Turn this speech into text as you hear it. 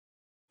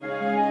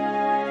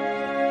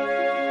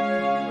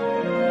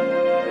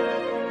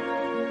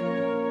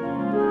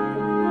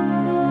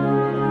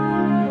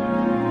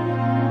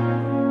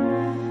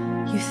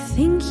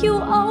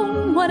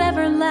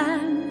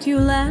planet you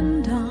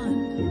land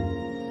on.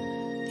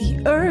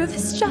 The earth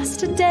is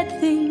just a dead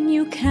thing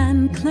you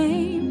can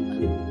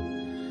claim.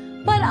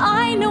 But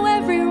I know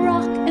every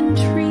rock and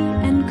tree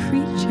and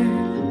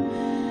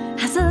creature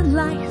has a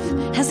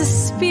life, has a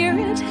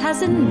spirit,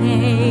 has a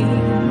name.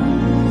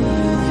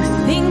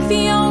 You think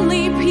the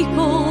only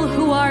people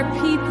who are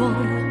people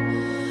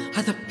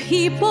are the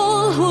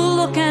people who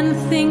look and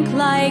think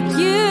like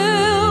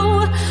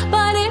you.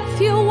 But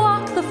if you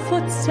walk the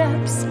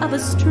footsteps of a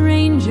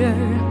stranger,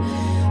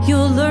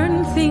 you'll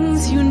learn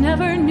things you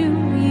never knew,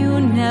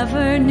 you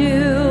never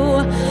knew.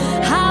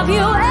 Have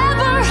you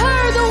ever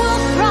heard the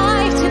wolf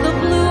cry to the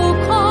blue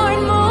corn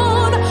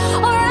moon,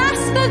 or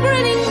ask the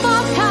grinning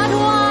bobcat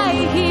why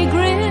he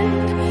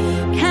grinned?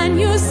 Can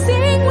you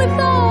sing with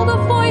all the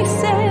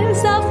voices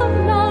of the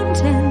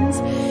mountains?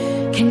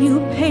 Can you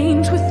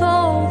paint with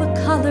all the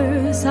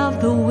colors of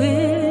the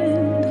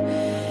wind?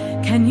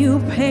 Can you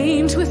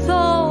paint with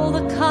all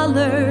the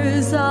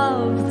colors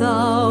of the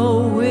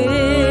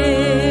wind?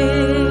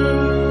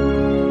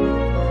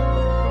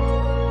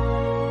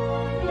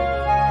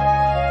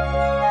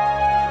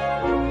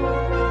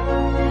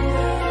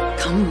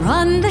 Come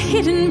run the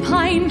hidden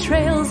pine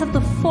trails of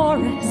the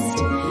forest.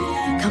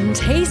 Come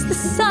taste the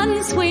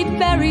sun-sweet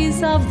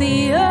berries of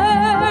the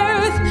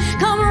earth.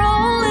 Come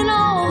roll in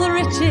all the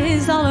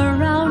riches all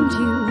around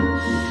you,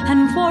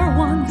 and for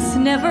once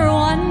never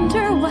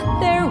wonder what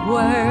they're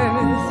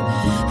worth.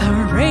 The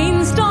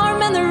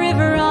rainstorm and the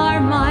river are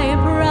my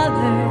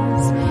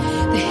brothers.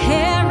 The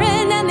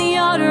heron and the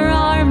otter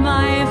are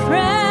my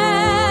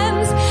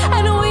friends,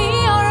 and we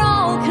are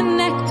all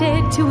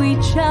connected to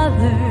each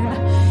other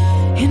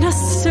in a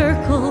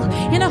circle,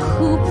 in a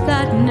hoop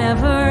that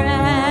never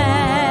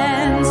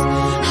ends.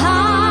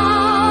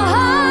 How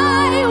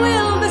high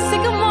will the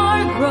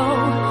sycamore grow?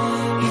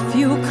 If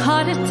you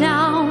cut it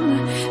down,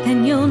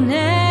 then you'll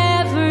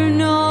never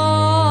know.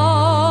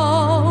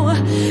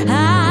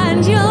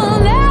 And you'll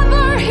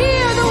never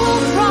hear the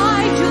wolf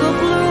cry to the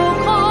blue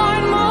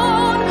corn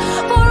moon.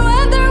 For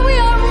whether we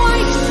are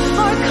white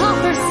or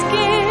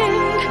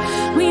copper-skinned,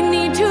 we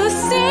need to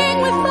sing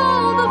with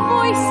all the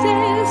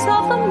voices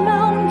of the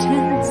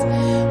mountains.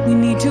 We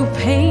need to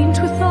paint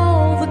with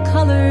all the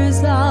colors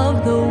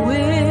of the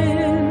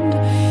wind.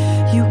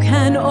 You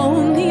can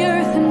own the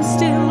earth, and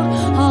still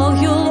all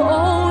you'll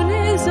own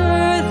is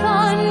earth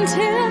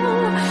until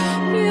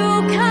you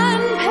can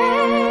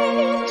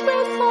paint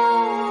with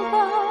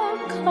all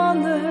the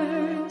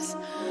colors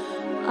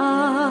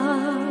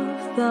of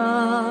the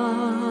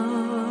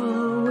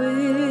wind.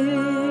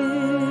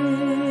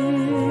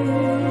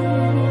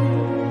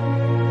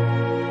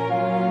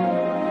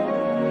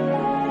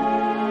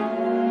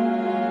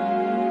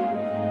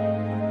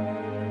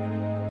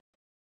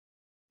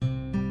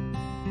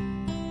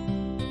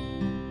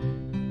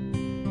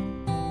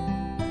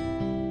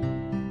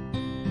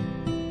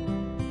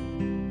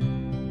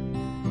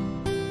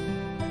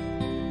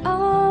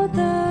 All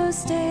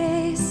those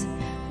days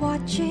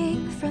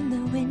watching from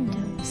the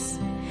windows,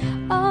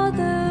 all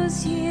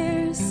those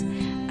years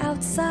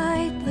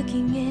outside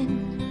looking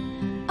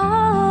in,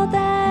 all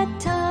that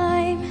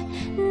time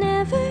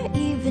never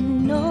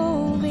even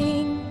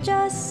knowing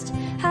just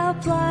how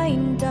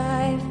blind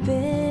I've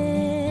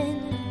been.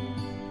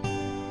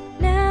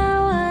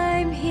 Now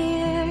I'm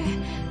here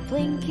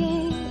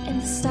blinking in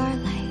the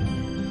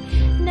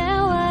starlight.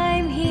 Now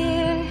I'm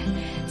here,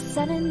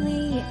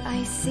 suddenly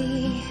I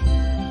see.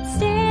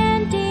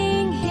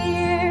 Standing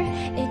here,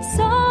 it's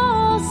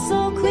all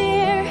so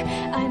clear.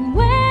 I'm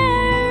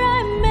where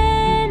I'm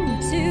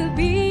meant to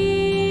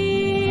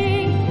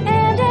be.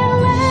 And at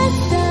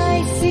last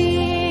I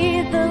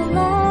see the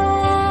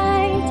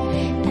light,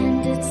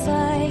 and it's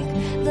like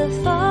the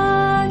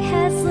fog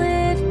has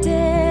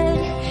lifted.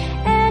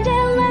 And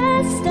at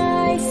last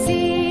I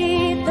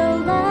see the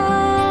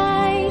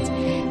light,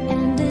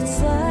 and it's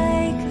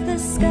like the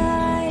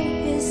sky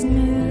is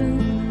new.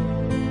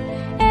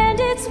 And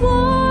it's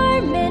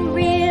warm and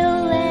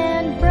real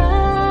and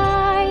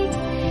bright,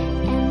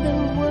 and the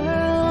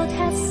world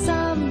has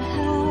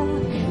somehow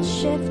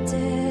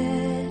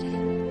shifted.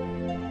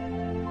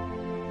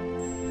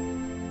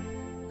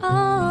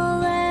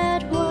 All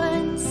at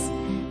once,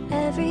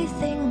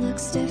 everything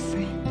looks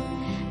different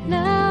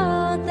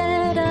now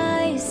that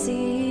I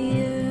see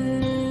you.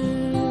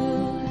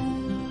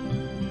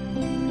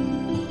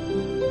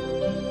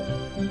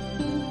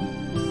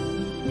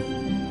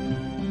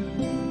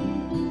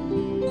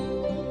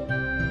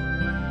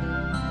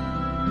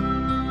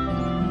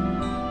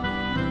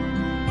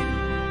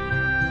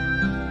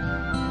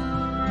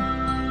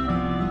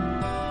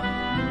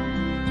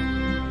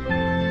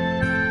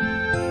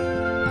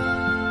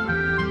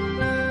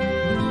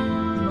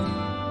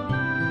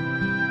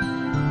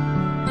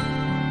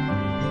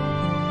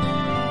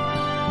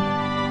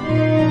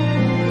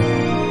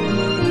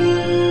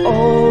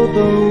 All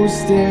those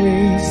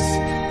days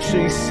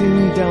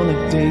chasing down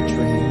a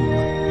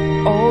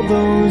daydream, all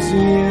those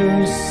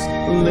years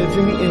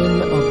living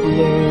in a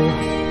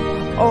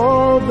blur,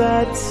 all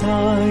that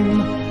time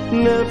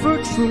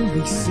never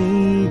truly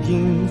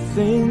seeing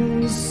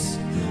things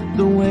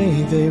the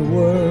way they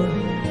were.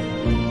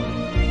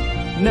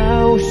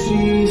 Now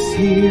she's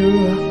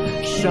here,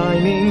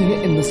 shining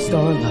in the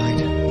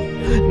starlight.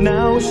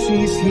 Now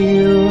she's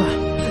here,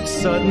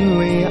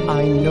 suddenly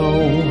I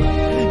know.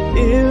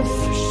 If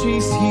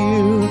she's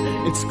here,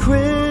 it's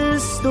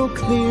crystal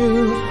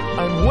clear,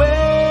 I'm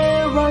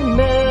where I'm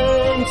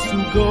meant to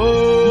go.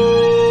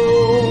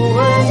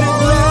 And at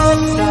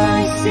last I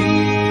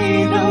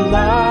see the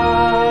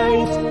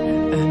light,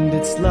 and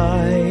it's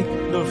like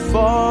the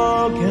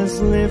fog has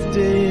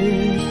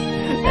lifted.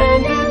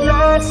 And at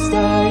last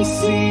I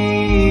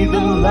see the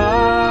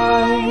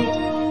light,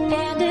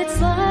 and it's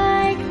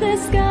like the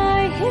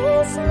sky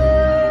is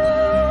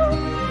blue,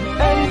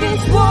 and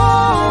it's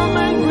warm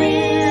and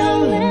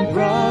real and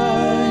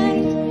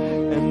bright,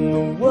 and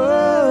the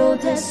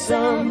world has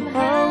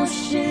somehow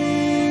shifted.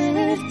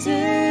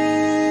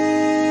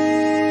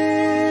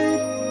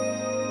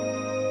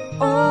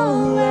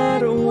 All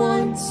at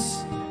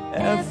once,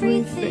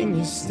 everything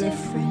is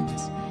different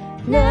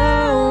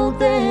now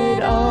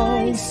that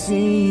I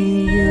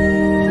see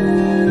you.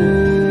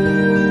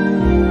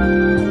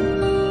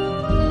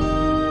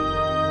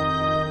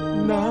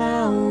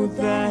 Now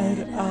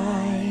that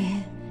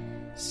I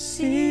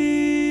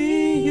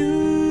see you.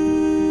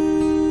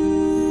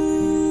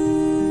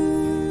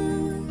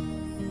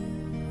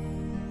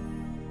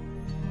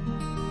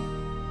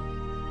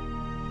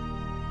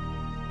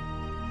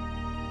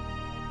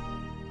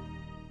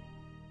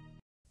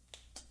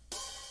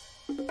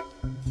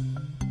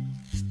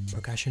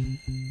 Percussion,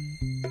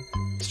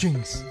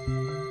 strings,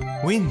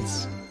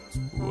 winds,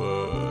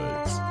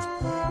 words.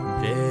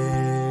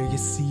 There you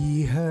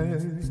see her,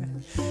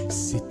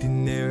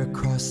 sitting there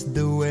across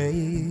the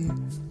way.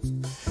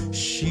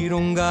 She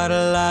don't got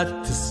a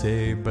lot to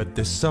say, but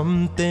there's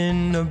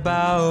something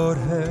about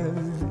her.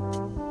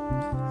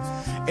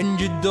 And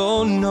you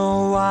don't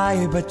know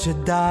why, but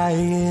you're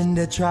dying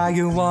to try.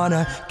 You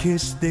wanna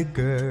kiss the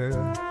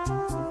girl.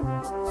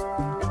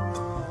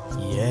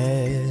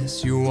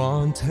 Yes, you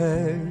want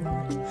her.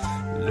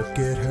 Look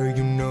at her,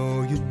 you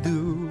know you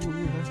do.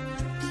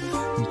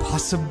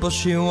 Impossible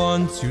she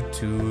wants you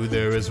to.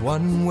 There is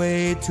one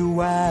way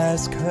to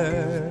ask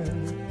her.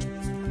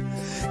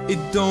 It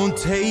don't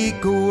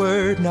take a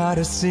word, not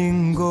a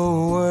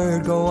single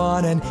word. Go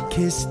on and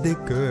kiss the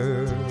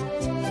girl.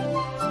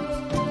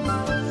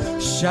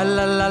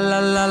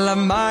 Sha-la-la-la-la-la,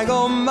 my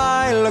oh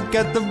my, look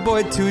at the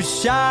boy too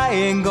shy,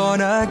 ain't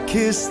gonna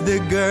kiss the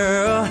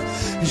girl.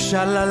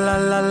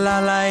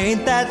 Sha-la-la-la-la-la,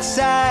 ain't that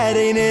sad,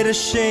 ain't it a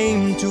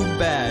shame, too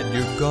bad,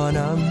 you're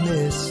gonna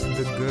miss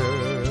the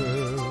girl.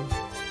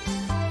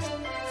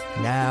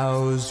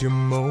 Now's your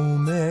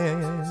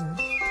moment,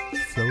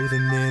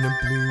 floating in a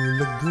blue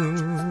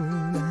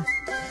lagoon.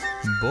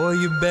 Boy,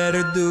 you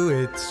better do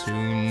it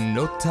soon,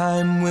 no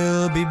time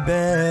will be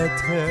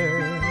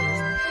better.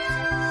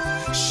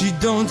 She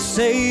don't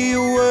say a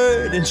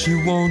word, and she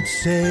won't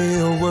say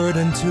a word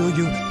until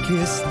you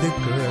kiss the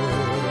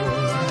girl.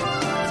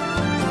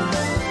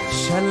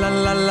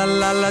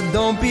 Sha-la-la-la-la-la,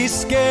 don't be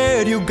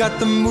scared, you got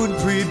the mood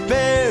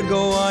prepared.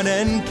 Go on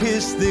and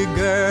kiss the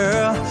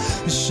girl.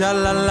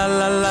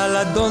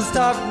 Sha-la-la-la-la-la, don't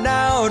stop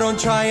now, don't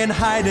try and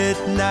hide it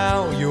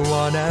now. You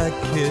wanna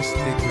kiss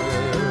the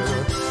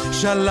girl.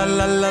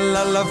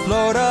 Sha-la-la-la-la-la,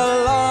 float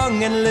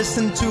along and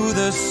listen to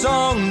the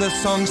song. The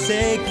song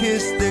say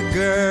kiss the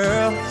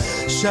girl.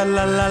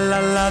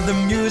 Sha-la-la-la-la, the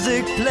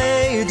music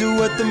play, do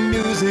what the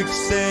music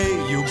say.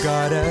 You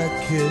gotta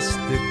kiss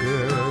the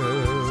girl.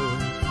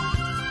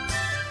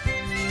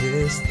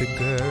 Kiss the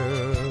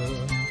girl.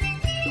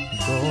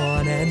 Go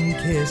on and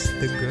kiss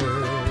the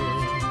girl.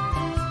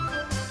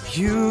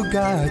 You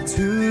got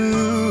to.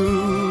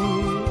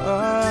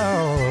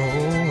 Oh.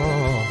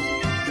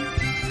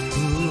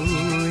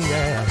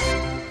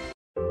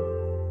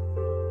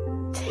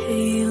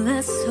 Tale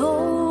as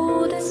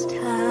old as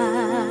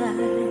time,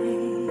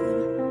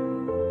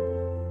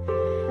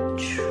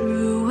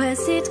 true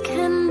as it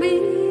can be.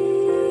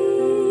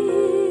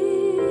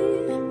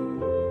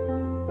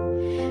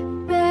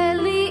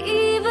 Barely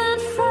even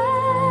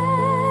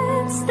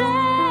friends,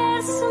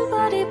 there's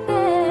somebody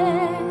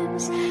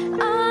bent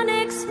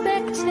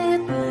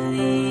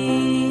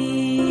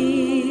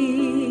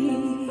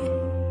unexpectedly.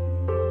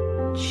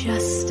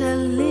 Just a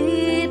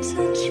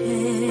little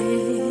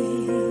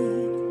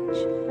change,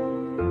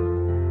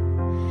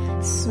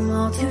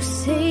 small to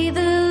say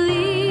the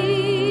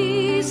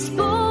least,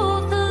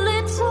 both a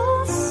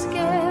little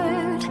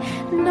scared,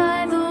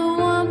 neither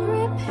one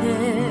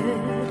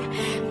prepared,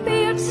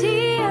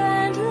 beauty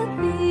and the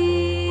beast.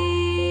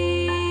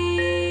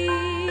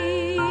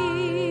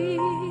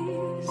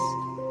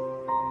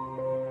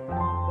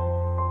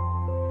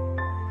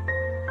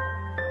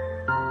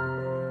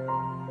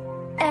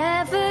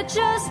 Ever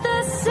just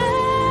the same,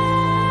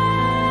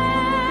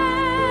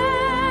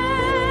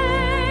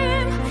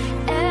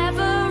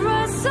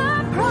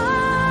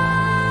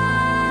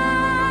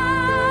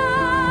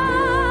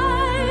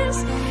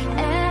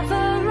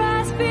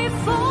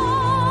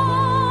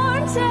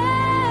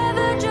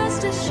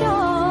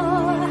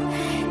 sure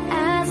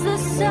as the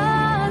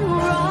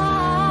sunrise.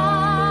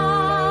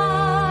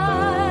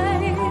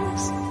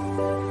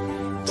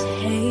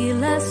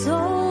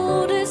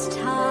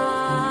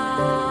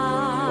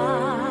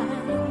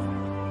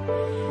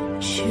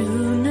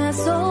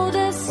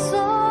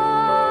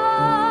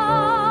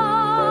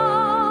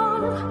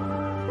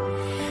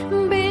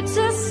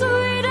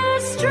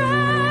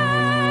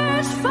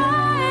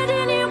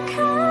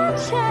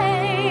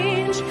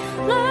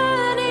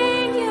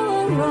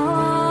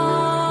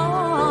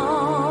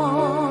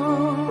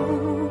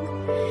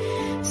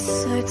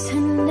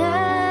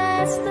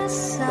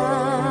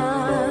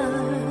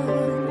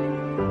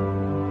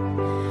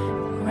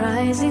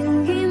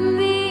 rising in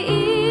the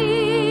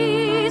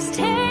east.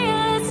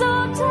 Tales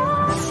of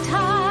dust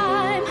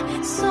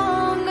time,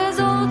 song as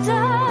old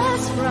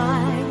as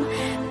rhyme,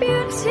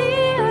 beauty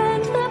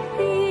and the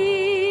beast.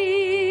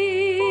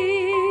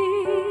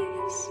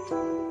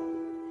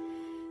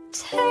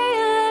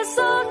 Tales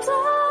of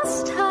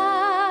dust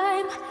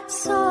time,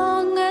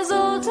 song as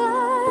old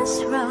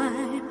as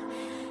rhyme,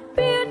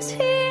 beauty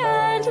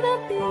and the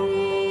beast.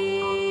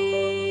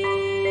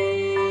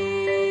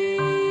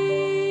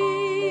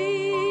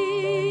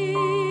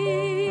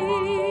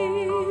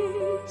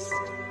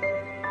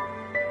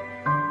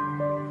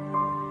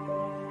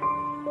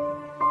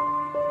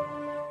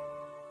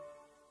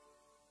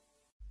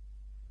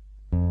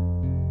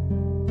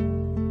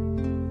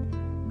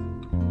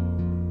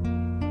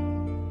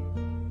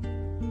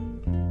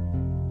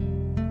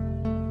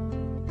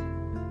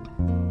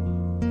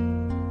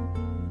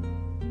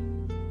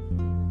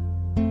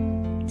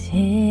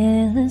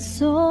 Tale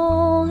as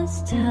old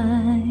as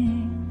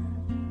time,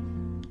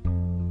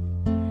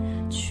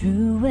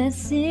 true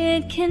as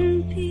it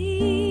can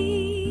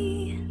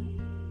be.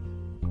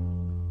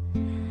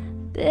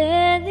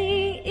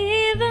 Barely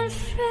even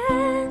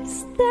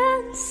friends,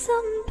 then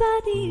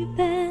somebody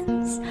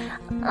bends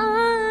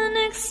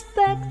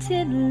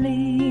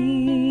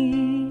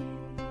unexpectedly.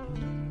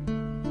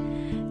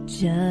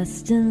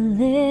 Just a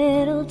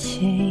little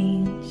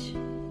change,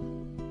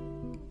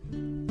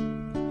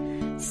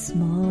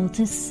 small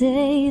to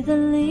say the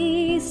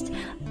least,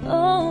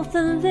 both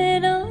a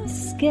little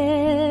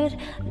scared,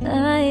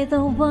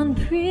 neither one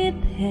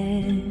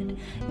prepared.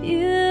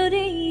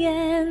 Beauty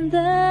and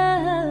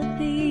the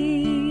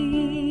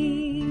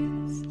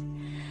Beast,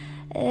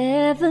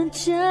 ever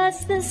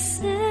just the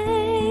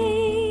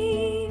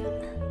same,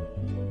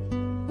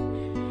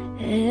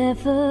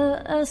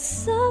 ever a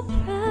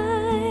surprise,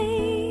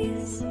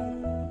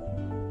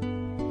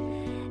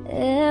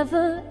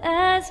 ever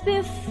as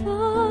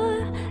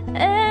before,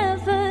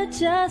 ever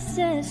just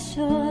as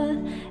sure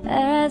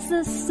as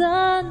the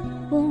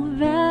sun will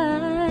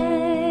rise.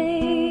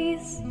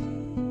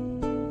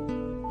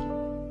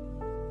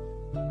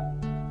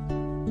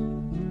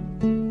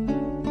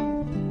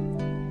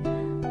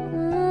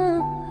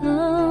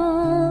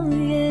 Oh,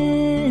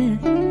 yeah.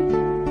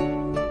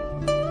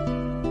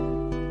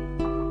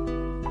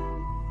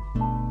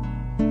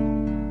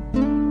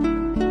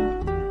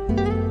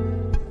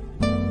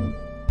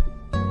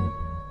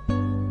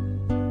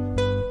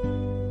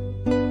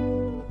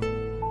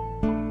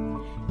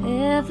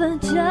 Ever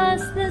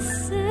just the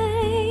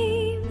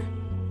same,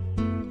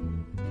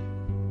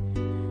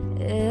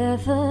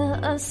 ever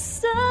a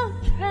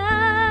surprise,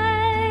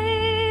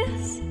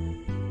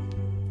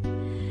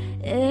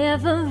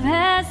 ever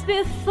as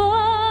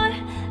before,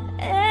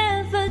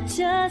 ever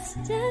just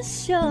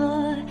as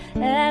sure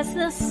as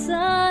the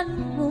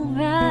sun will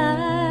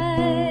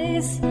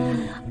rise.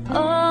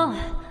 Oh,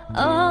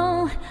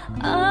 oh,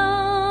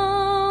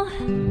 oh,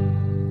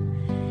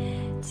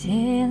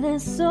 tale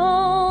as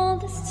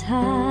old as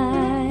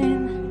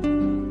time,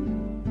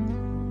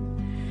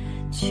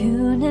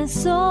 tune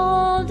as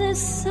old as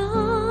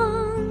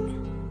song,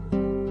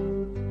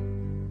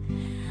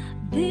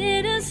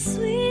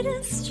 bittersweet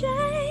and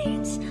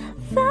strange,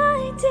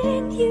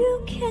 finding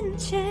you can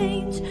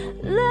change,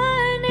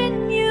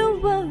 learning you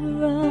were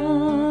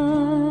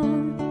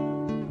wrong,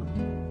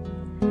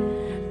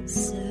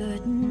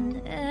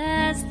 certain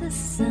as the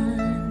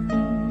sun,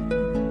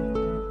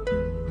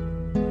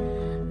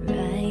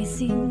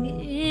 rising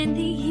in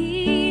the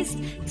east.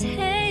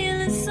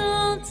 Tale as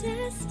old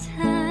as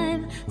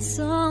time,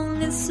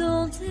 song as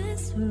old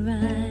as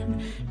rhyme,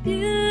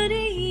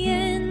 beauty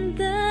and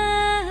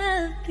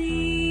the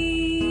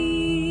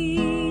Beast.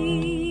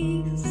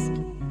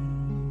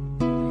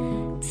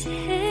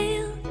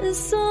 Tale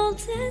as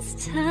old as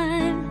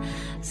time,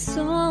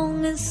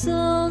 song as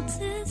old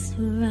as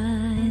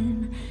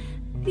rhyme,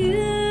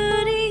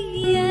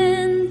 beauty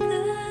and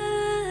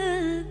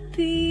the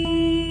Beast.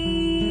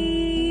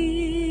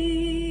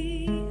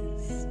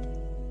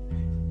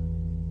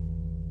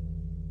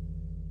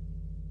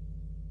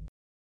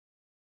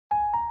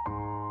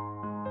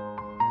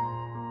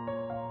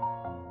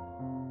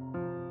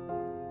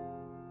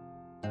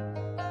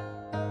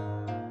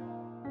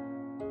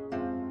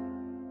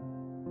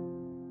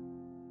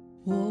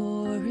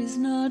 War is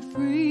not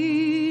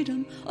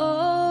freedom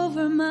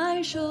over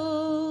my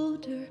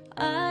shoulder.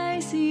 I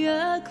see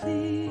a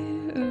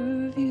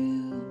clearer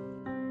view.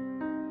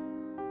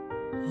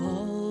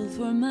 All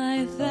for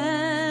my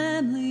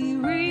family,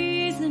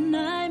 reason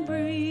I'm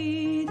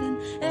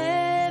breathing,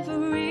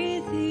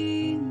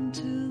 everything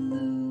to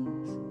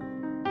lose.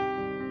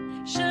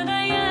 Should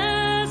I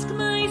ask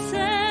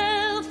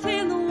myself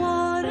in the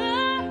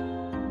water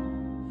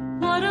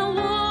what a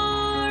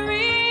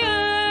warrior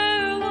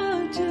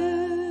would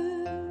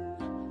do?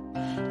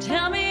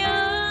 Tell me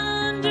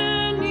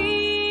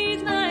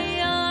underneath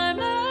my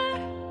armor,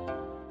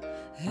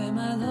 am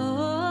I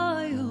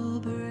loyal,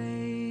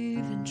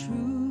 brave and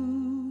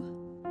true?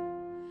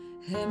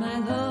 Am I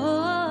loyal?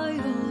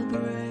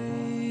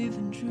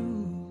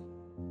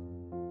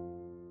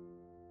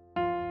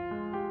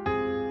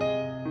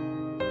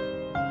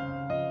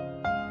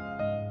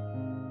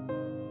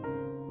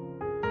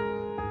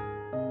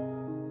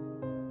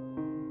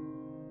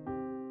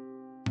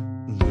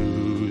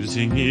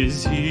 Losing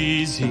is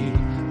easy,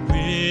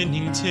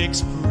 winning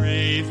takes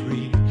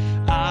bravery.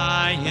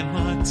 I am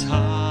a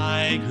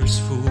tiger's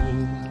fool.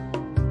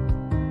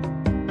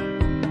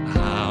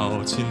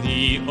 Out in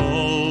the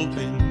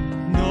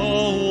open,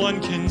 no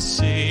one can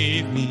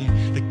save me.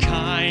 The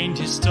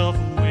kindest of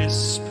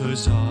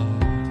whispers are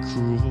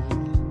cruel.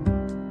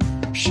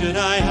 Should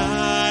I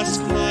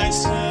ask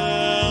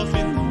myself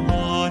in the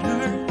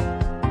water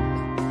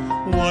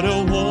what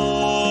a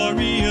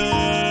warrior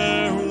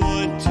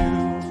would do?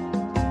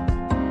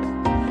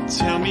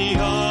 Tell me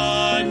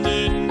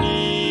underneath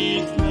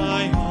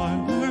my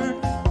armor,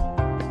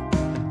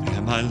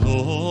 am I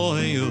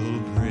loyal,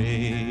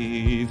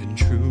 brave and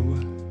true?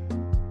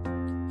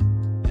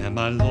 Am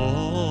I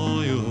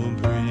loyal,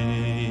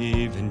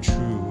 brave and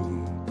true?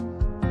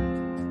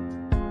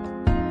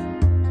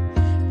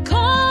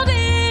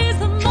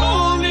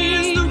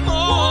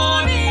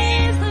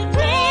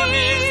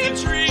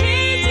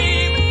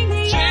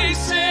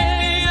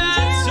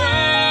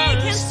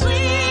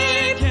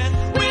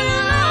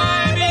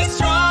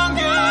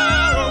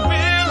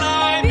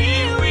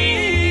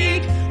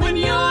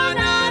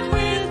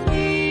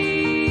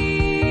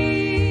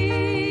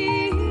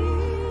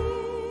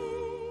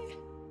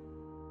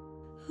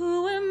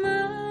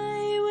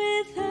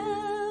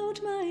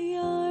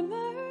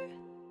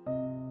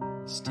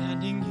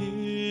 Standing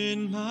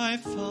in my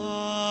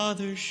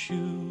father's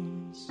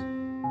shoes,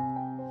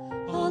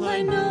 all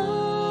I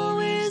know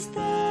is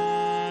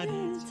that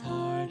it's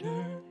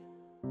harder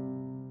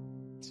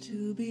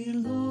to be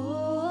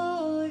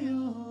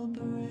loyal,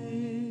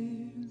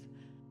 brave,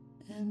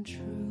 and true.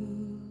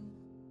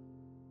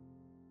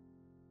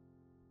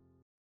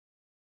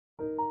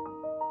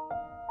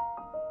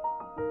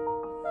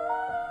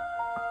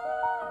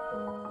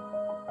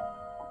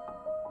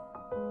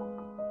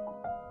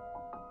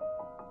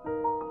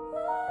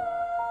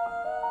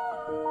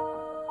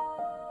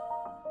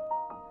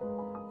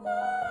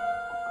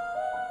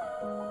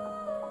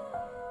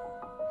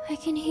 I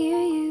can hear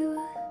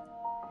you,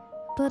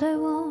 but I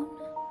won't.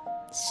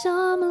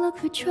 Some look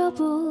for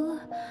trouble,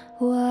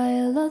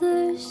 while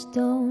others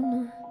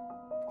don't.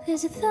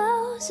 There's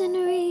 1,000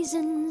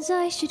 reasons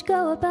I should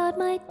go about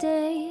my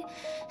day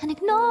and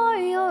ignore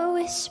your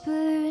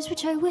whispers,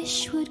 which I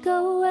wish would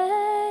go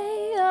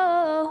away.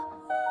 Oh,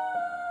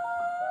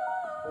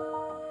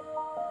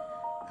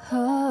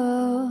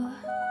 oh.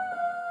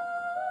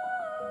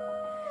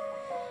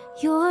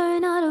 You're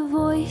not a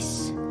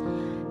voice,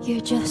 you're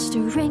just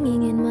a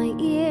ringing in my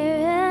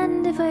ear.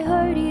 And if I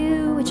hurt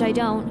you, which I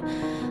don't,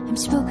 I'm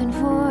spoken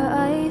for,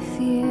 I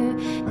fear.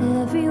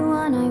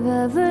 Everyone I've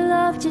ever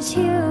loved is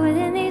here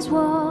within these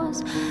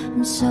walls.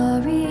 I'm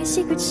sorry,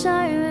 secret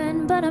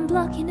siren, but I'm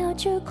blocking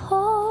out your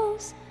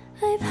calls.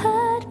 I've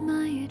had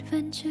my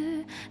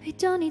adventure, I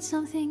don't need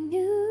something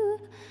new.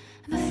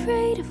 I'm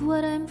afraid of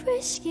what I'm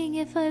risking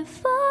if I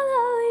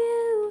follow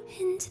you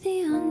into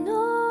the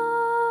unknown,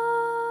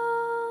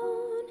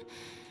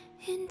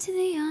 into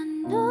the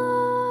unknown,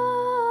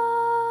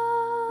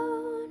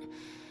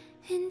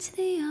 into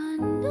the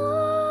unknown.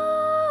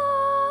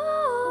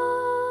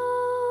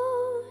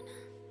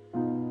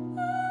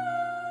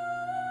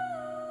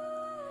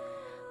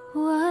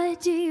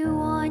 What do you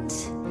want?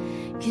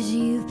 'Cause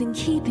you've been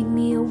keeping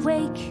me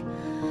awake.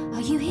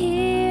 Are you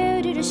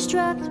here to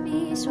distract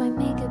me so I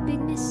make a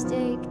big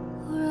mistake?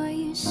 Or are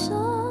you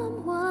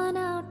someone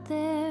out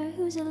there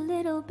who's a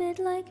little bit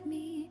like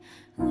me,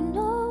 who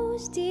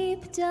knows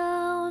deep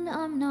down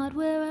I'm not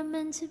where I'm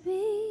meant to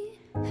be?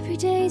 Every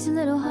day's a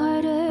little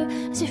harder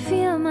as I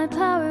feel my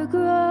power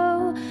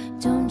grow.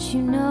 Don't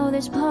you know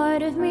there's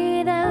part of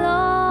me that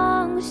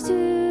longs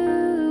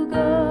to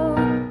go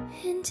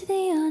into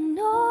the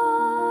unknown,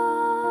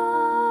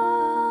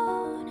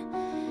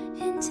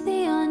 into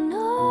the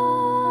unknown,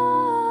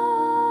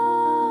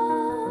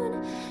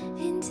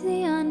 into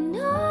the unknown.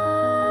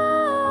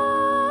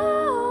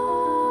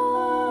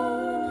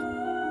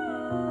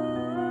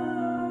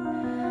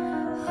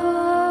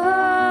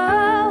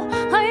 Oh,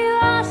 are you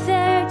out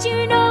there? Do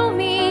you know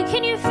me?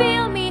 Can you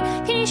feel me?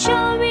 Can you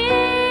show me?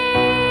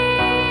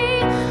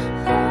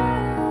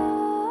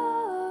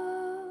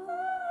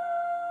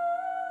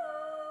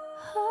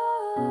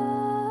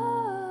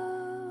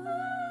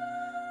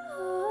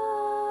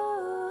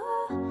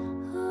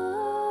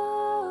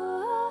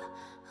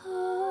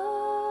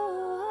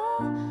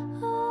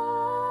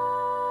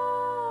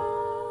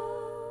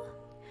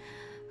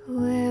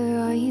 Where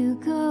are you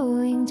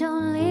going?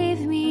 Don't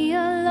leave me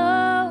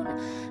alone.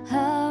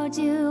 How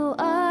do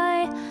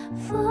I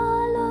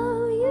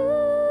follow you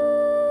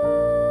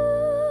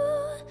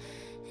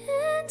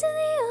into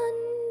the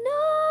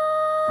unknown?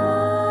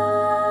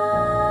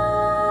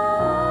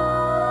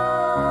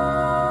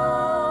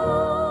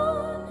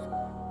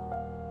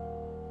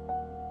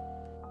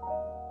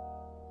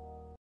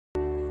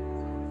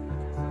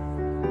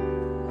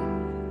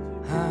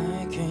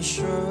 I can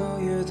show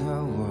you the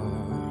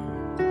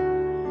world,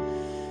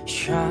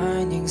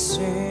 shining,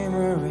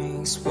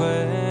 shimmering,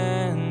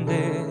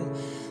 splendid.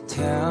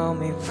 Tell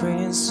me,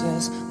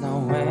 princess, now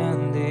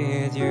when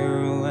did you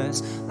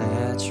last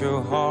let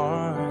your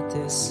heart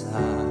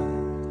decide.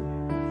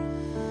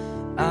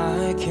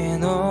 I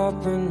can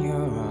open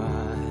your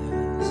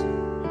eyes,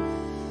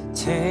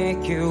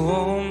 take you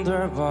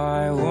wonder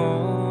by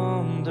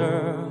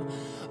wonder,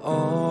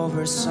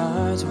 over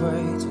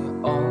sideways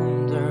to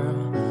under,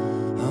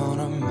 on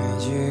a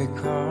magic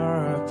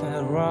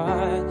carpet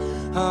ride,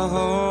 a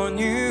whole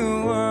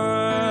new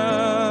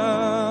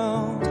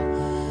world,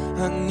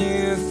 a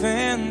new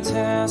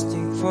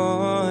fantastic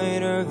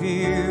point of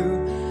view.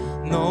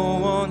 No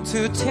one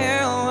to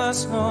tell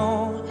us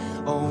no,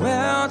 or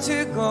where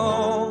to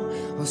go,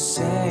 or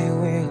say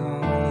we're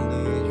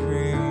only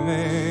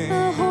dreaming.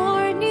 A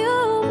whole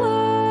new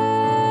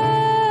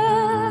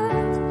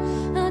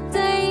world, a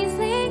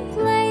dazzling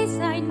place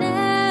I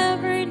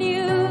never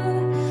knew.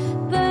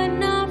 But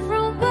now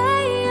from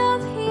way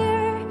up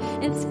here,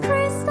 it's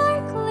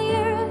crystal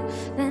clear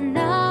that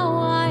now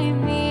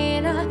I'm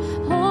in a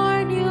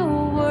whole new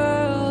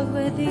world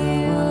with you.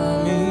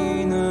 I'm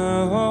in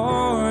a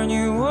whole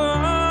new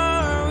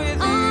world with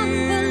you.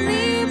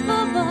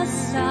 Unbelievable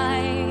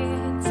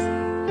sights,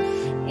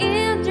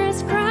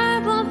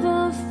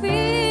 indescribable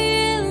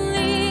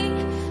feeling,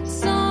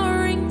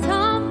 soaring,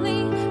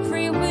 tumbling,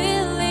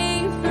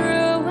 freewheeling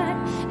through an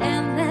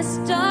endless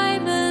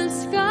diamond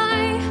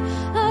sky.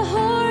 A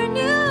whole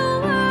new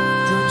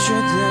world. Don't you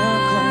dare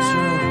close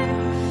your eyes.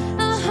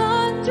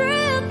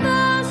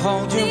 100,000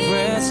 Hold your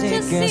breath, things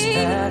it to gets see.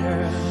 better.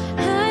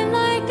 I'm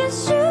like a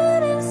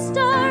shooting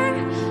star.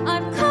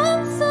 I've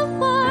come so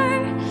far.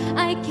 I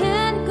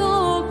can't go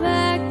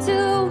back to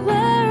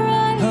where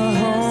I A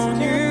whole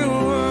used to new be.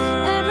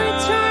 Every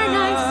turn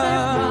I'm world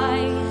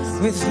surprised.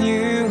 with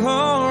new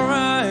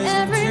horizons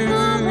Every to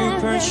moment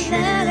pursue.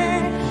 better.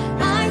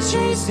 I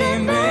chase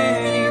them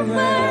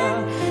anywhere.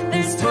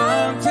 There's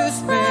time to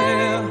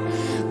spare.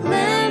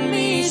 Let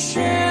me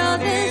share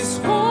this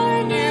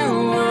whole new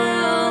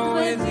world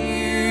with you.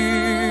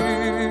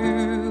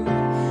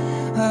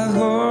 A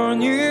whole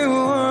new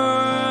Whole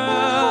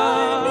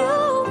world.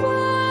 new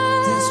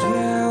world. That's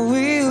where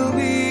we'll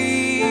be.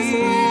 That's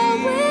where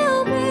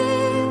we'll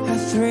be. A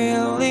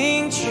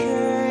thrilling A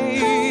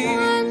change.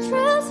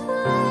 wondrous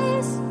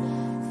place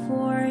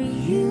for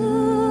you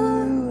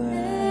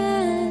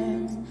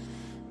and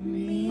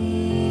me.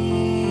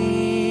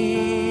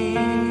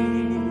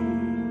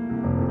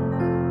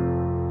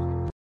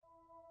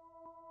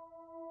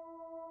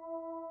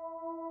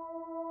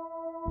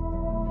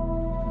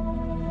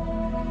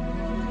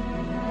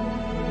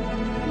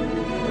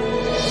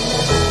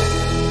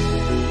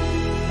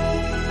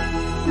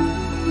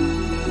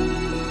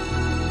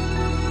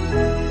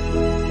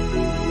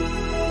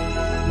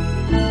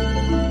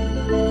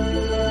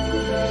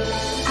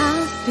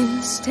 I've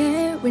been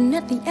staring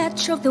at the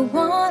edge of the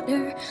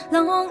water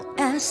long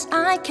as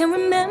I can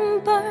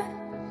remember,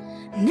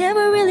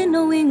 never really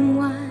knowing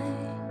why.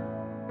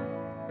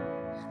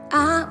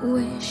 I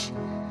wish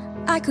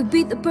I could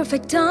be the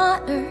perfect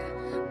daughter,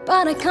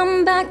 but I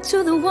come back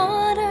to the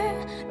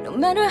water no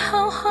matter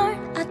how hard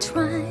I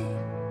try.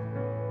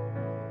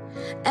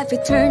 Every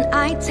turn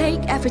I take,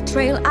 every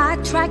trail I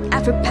track,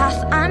 every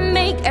path I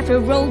make, every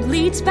road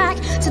leads back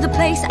to the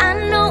place I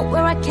know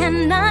where I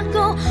cannot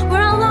go,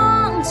 where I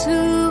long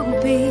to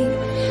be.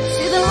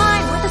 See the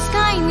light where the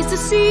sky needs to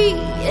see,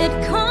 it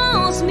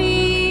calls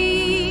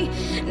me.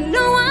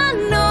 No one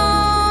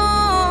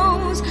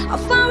knows how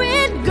far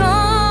it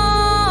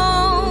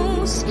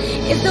goes.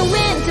 If the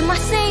wind in my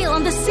sail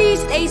on the sea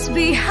stays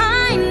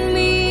behind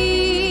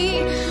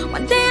me,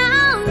 one day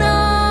I'll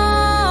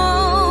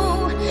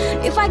know.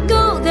 If I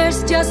go,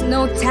 there's just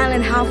no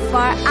telling how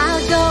far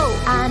I'll go.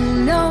 I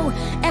know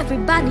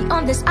everybody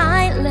on this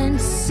island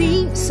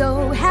seems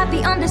so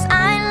happy on this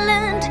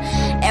island.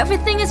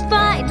 Everything is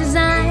by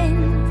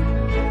design.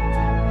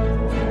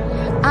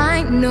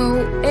 I know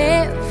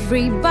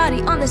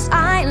everybody on this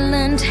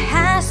island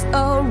has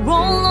a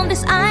role on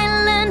this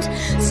island,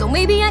 so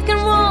maybe I can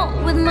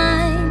roll with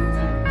mine.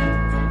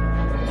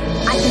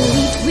 I can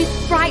lead with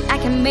pride, I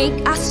can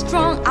make us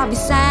strong. I'll be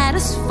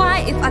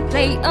satisfied if I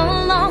play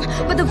along,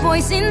 but the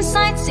voice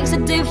inside sings a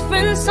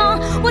different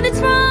song. What is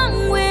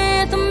wrong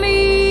with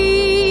me?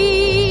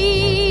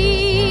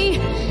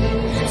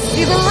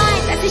 See the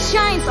light as it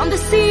shines on the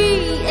sea,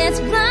 it's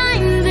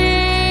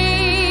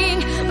blinding,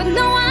 but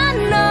no one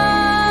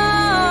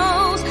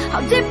knows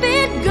how deep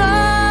it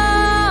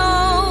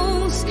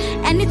goes.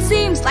 And it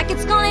seems like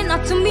it's calling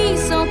out to me,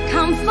 so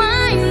come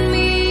find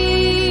me.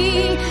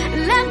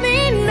 Let me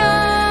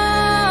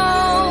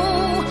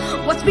know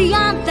what's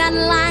beyond that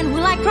line.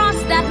 Will I cross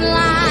that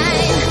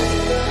line?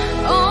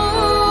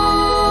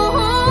 Oh,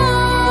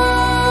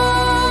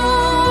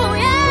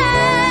 yeah.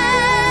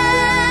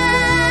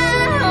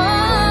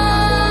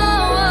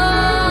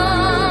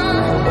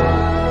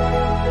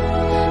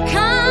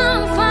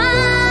 Come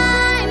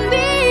find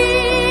me.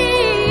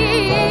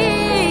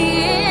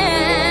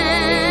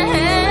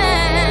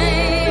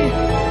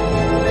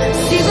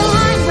 See the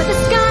line where the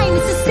sky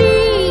needs to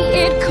see,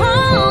 it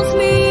calls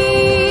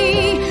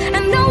me,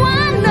 and no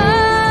one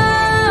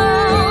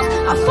knows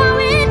how far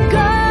it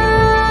goes.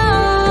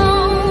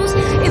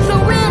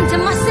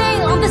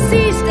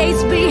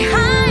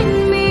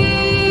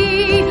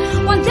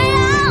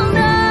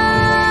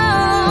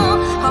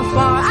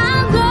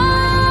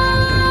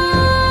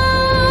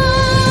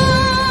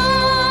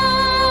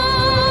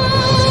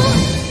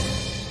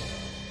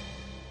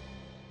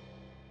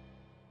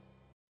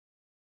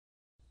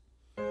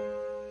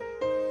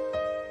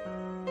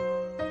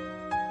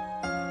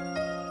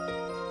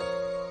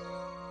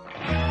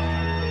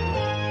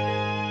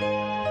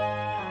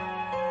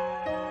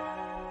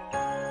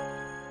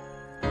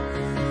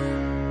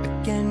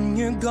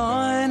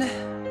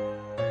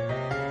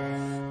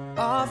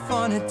 off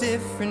on a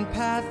different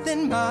path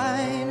than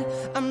mine.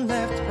 I'm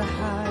left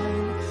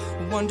behind,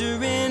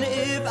 wondering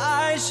if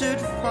I should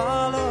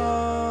follow.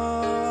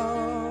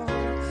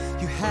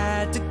 You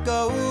had to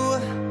go,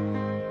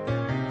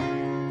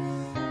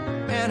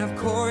 and of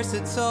course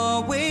it's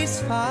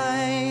always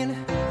fine.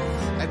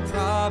 I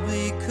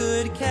probably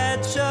could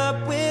catch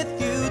up with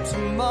you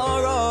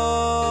tomorrow.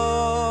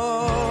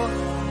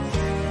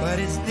 But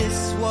is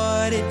this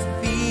what it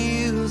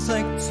feels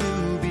like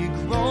to be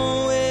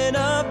growing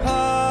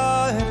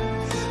apart?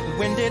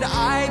 When did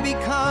I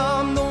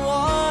become the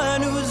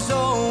one who's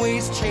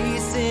always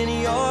chasing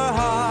your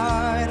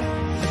heart?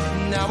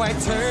 Now I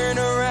turn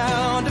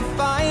around to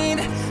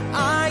find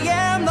I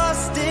am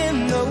lost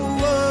in the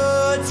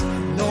woods.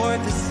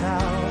 North to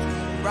south,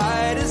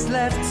 right is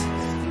left.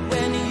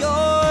 When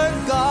you're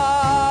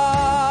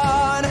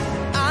gone,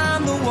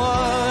 I'm the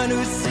one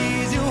who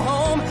sees you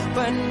home,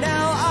 but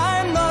now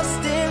I'm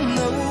lost in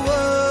the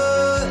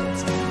woods,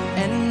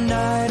 and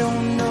I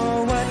don't know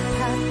what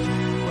path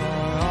you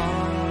are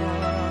on.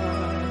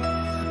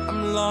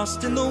 I'm lost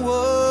in the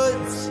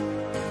woods.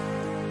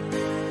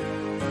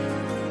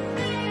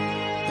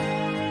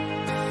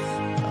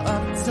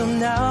 Up till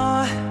now,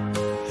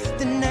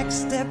 the next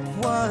step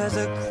was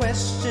a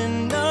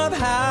question of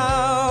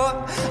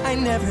how. I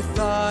never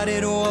thought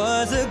it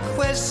was a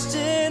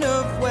question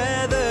of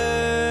whether.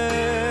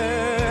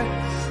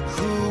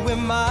 Who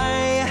am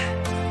I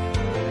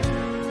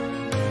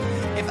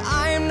if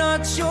I'm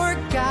not your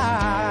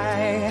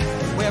guy?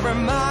 Where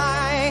am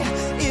I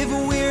if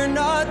we're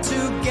not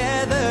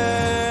together?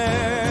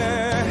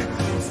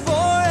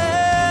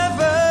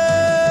 Forever.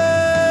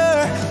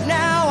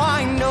 Now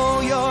I know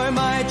you're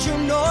my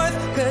true north,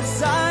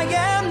 'cause I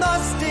am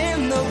lost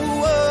in the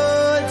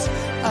woods.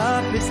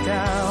 Up is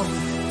down,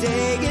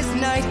 day is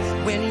night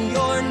when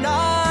you're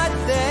not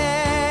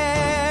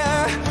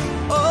there.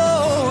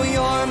 Oh,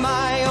 you're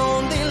my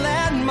only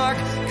landmark,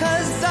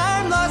 'cause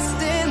I'm lost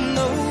in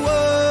the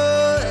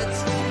woods,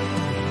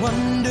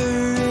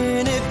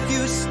 wondering if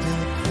you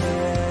still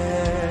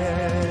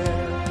care.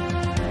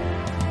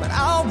 But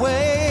I'll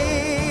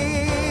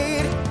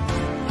wait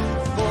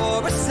for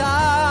a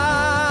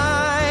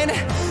sign.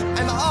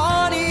 I'm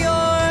on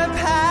your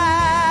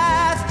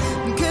path,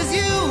 'cause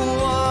you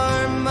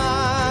are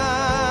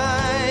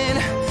mine.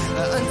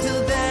 Until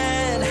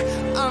then,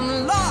 I'm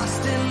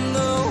lost in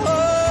the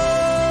woods.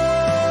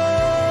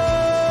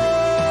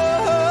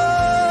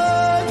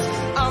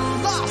 I'm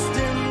lost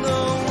in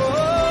the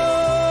woods.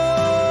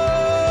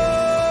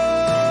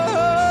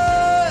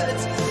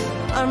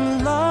 I'm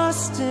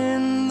lost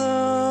in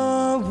the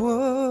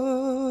woods.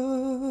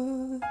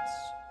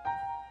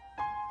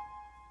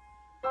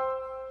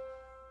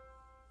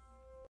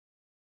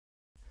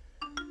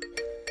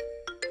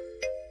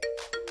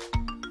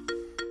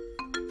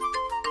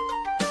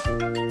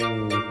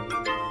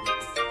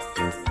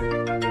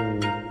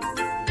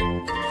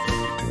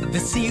 The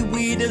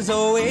seaweed is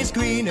always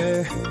greener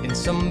in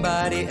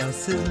somebody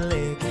else's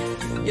lake.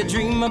 You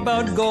dream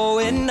about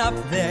going up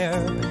there,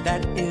 but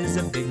that is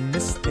a big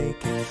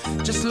mistake.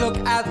 Just look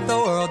at the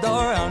world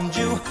around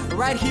you,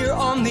 right here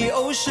on the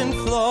ocean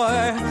floor.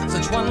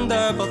 Such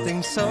wonderful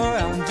things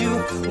surround you.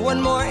 What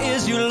more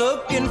is you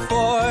looking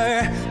for?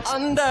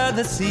 Under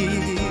the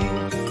sea,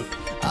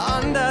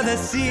 under the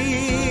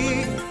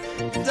sea.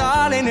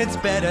 Darling, it's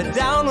better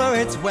down where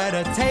it's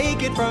wetter.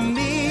 Take it from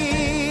me.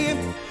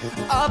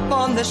 Up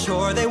on the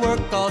shore they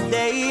work all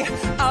day,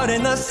 out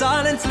in the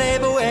sun and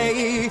slave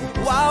away,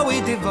 while we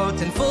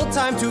devoting full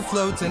time to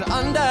floating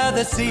under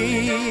the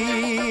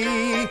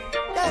sea.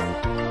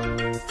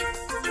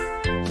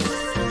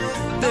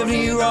 Then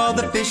here all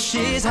the fish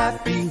is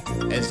happy,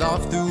 as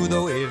off through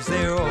the waves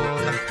they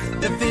roll.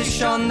 The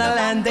fish on the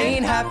land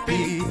ain't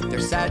happy,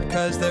 they're sad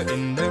 'cause they're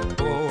in their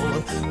bowl.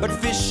 But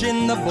fish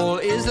in the bowl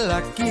is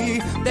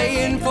lucky, they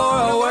in for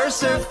a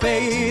worser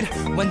fate.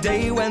 One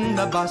day when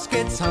the boss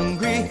gets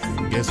hungry,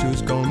 guess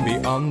who's gonna be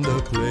on the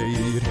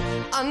plate?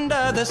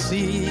 Under the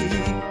sea,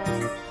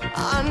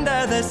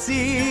 under the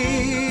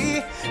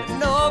sea.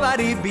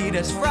 Nobody beat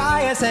us, fry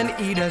us and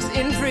eat us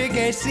in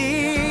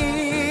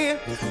fricassee.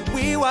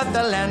 We what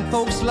the land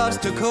folks loves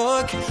to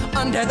cook.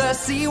 Under the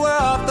sea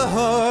we're off the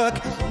hook.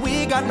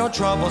 We got no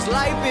troubles,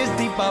 life is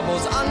deep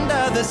bubbles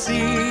under the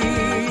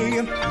sea.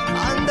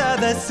 Under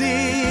the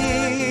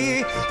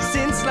sea.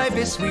 Since life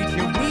is sweet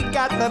here, we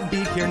got the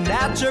beat here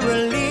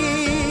naturally.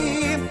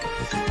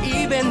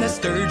 Even the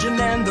sturgeon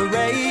and the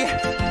ray,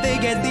 they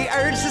get the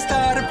urge to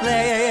start to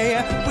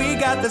play. We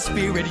got the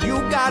spirit, you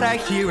gotta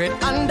hear it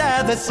under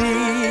the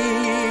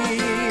sea.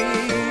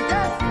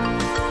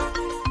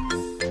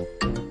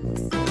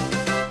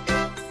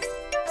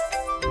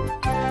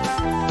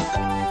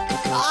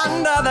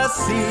 Under the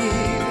sea,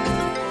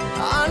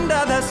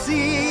 under the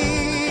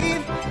sea.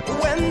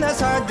 When the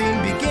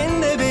sardine begin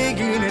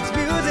its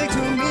music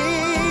to me.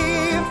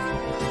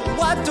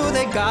 What do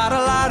they got?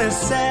 A lot of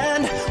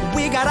sand.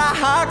 We got a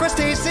hot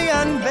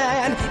crustacean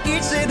band.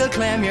 Each little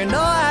clam you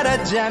know how to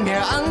jam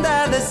here under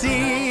the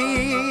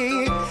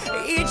sea.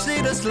 Each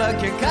little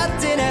slug you're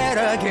cutting at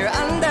a here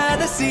under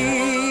the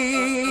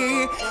sea.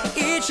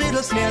 Each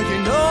little snail, you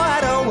know how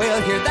to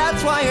wail here.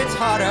 That's why it's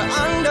harder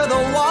under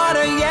the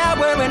water. Yeah,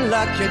 we're in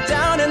luck. You're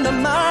down in the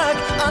muck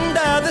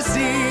under the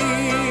sea.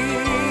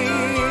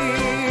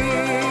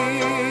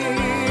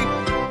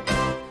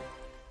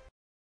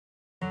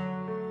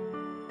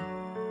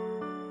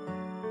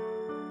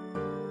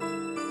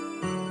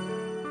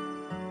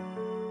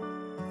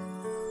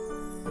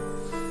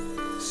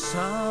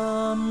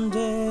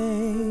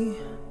 Someday,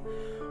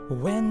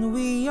 when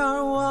we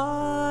are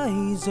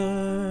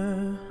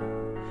wiser,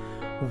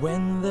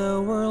 when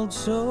the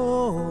world's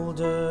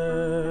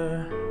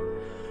older,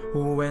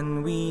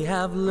 when we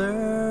have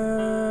learned,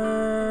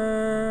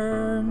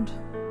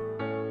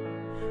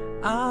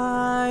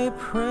 I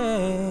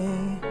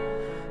pray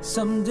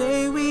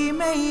someday we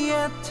may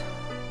yet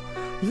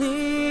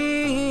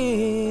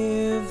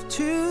live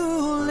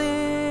to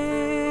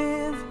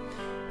live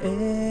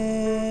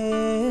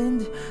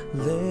and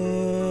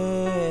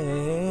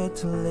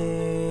let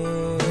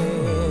live.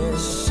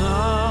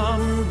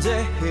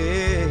 Someday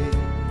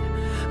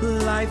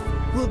life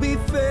will be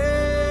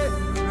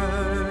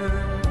fairer,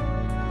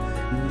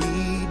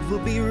 need will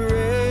be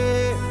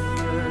rarer,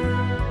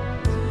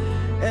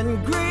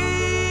 and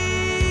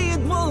greed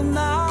will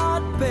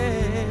not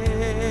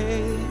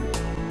pay.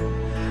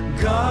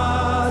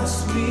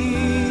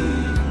 Godspeed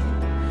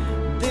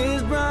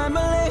this bright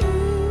millennium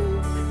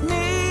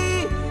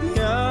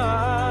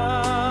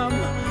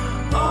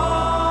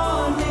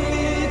on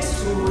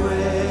its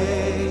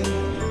way.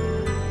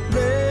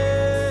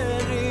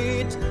 Let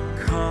it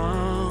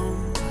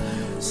come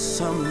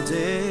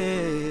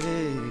someday.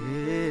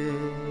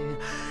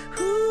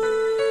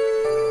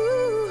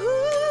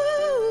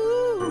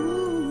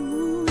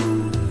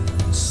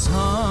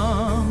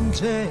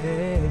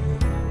 Someday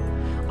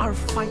our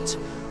fight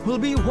will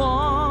be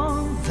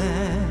won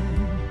then.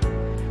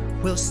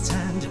 We'll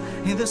stand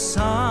in the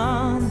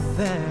sun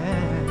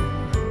then.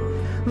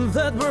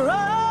 That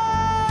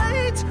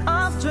bright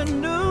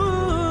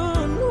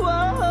afternoon.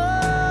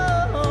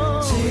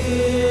 Whoa.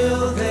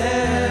 Till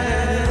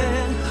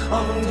then,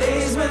 on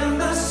days when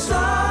the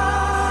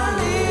sun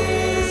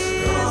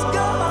is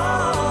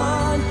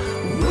gone,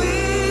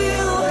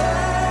 we'll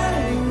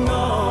hang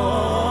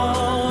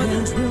on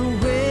and we'll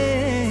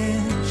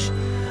wish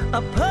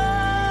upon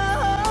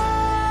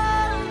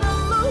the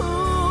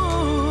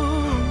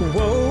moon.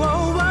 Whoa,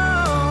 whoa,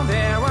 whoa.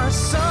 There are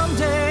some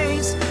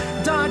days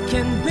dark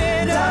and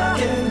bitter,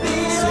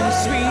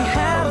 since we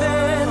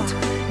haven't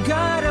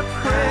got a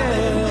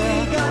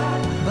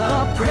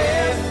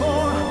prayer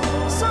for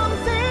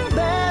something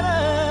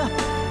better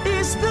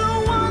is the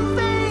one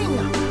thing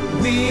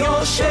we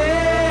all share.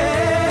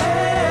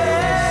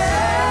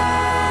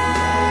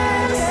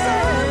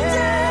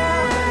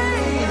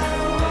 Someday,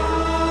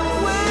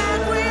 when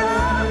we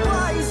are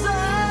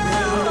wiser,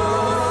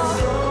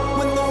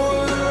 when the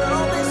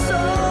world is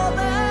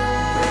over,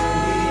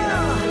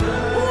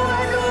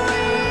 when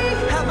we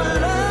have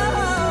learned,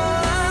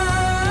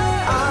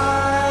 I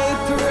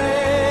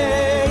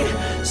pray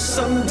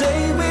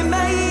someday we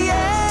may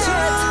yet to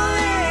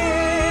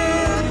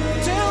live,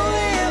 to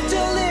live,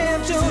 to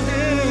live, to live.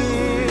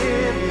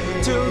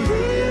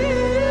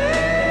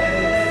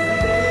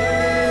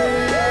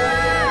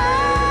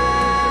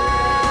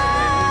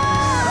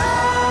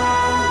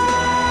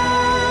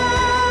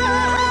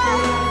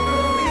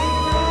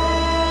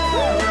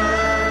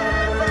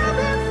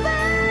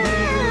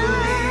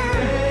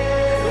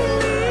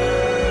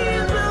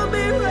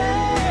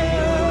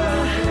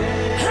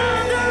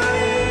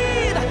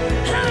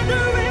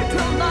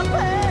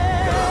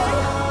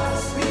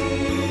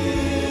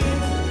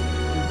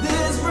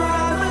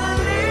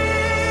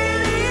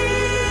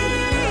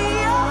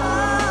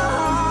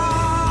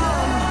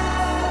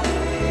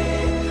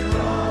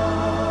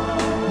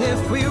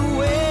 If we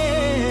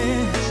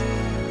wish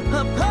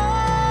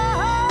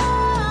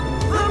upon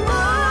the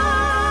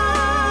moon,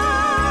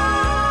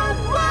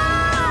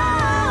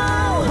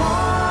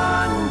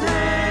 one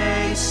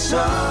day,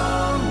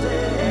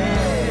 someday.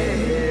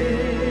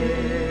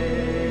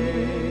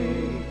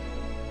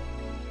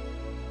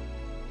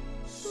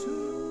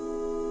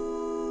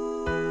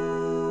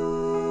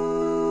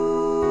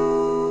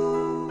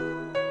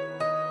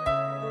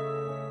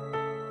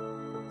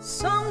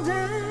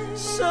 Someday,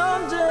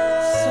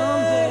 someday,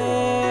 someday.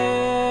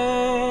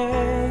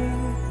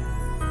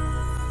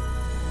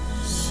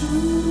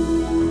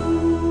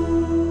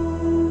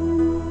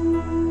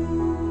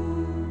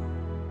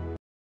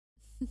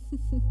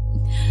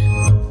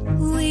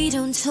 We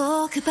don't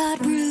talk about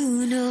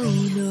Bruno,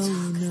 no,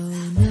 no,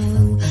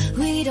 no.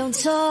 We don't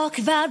talk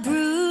about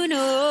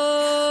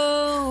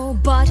Bruno,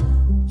 but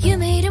you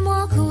made him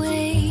walk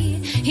away.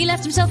 He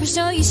left himself, or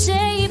so you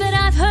say, but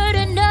I've heard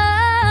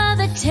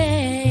another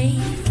take.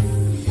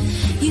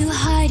 You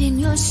hide in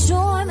your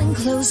storm and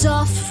close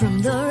off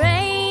from the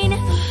rain,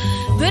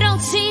 but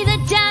don't see the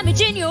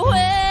damage in your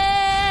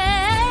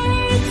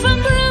wake.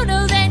 From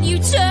Bruno, then you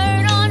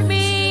turn on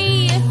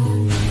me.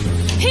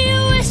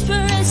 You whisper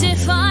as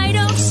if I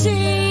don't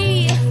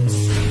see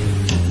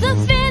the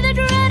fear, the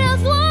dread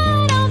of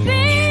what I'll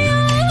be.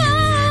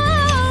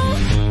 Oh,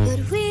 but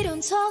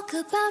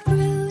about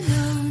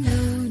Bruno,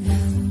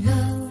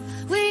 no.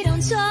 We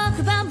don't talk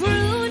about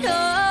Bruno.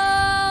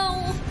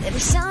 Every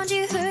sound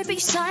you heard, but your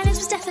silence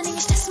was deafening.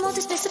 It's decimal,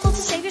 dismissible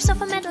to save yourself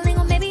from meddling.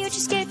 Or maybe you're too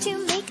scared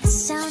to make a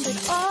sound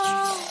at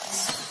all.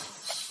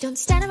 Don't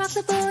stand and rock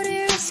the boat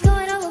or risk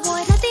going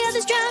overboard. Let the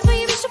others drown, but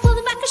you reach to pull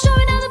them back ashore.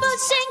 And now the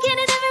boat's sinking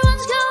and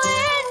everyone's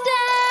going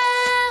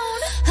down.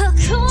 A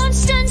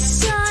constant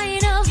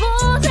sign of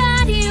all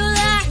that you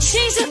lack.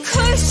 She's a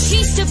curse,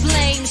 she's to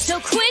blame. So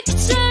quick,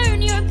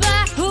 turn your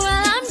back. Well,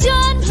 I'm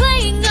done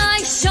playing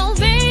nice, so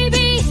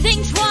baby,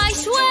 think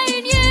twice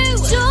when you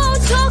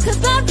don't talk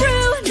about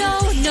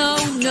Bruno.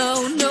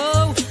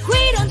 No.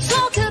 We don't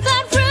talk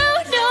about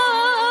Bruno.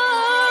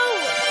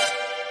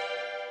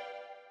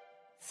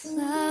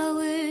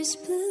 Flowers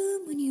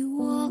bloom when you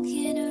walk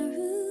in a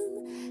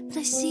room, but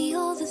I see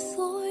all the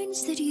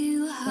thorns that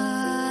you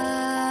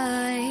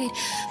hide.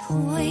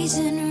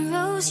 Poison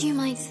rose, you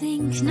might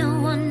think no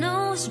one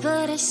knows,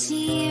 but I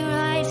see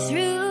right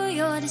through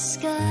your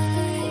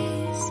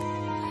disguise.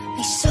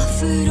 I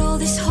suffered all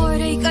this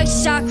heartache, I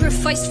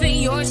sacrificed for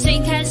your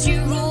sake as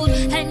you ruled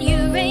and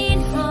you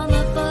reigned from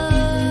above.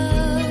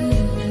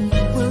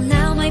 Well,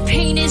 now my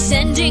pain is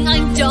ending,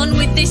 I'm done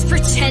with this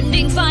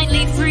pretending,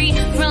 finally free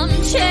from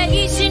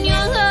chasing your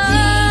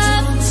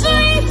love.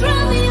 Free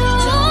from your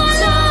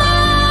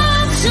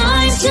love.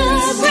 Time to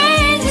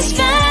bring this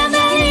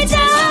family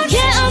down.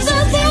 Get all the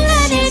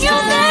feeling in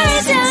your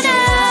face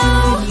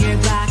now.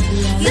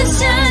 The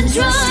sun's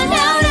run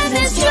out and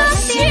there's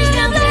just you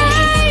and me.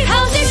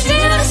 How's it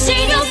feel to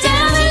see your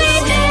family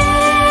dead?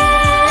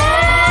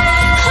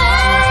 I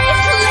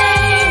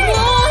claim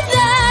all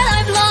that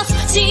I've lost.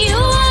 Do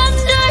you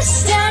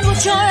understand what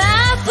your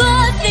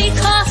apathy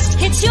cost?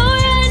 It's your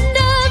end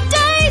of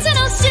days and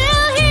I'll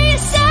still hear you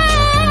say,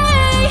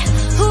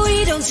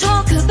 we don't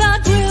talk about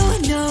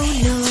Bruno,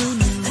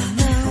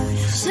 no.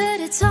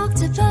 Should've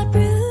talked about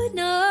Bruno.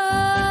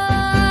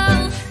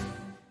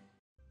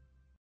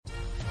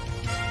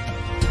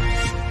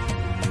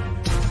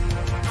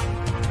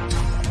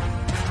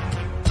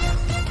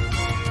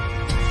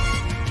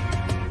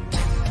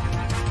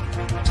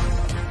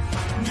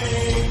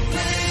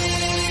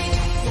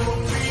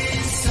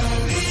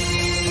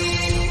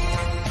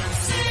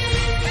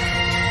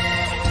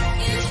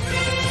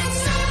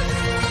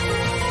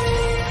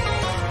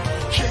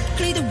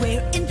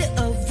 Where in the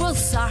world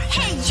star?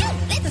 Hey you,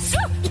 let us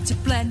through. It's a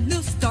brand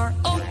new star.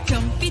 Oh,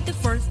 come be the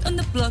first on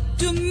the block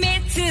to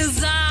meet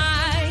his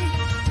eye.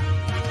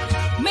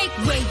 Make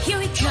way, here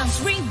he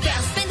comes. Ring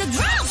bells, spin the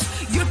drums.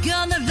 You're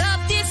gonna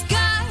love this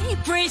guy.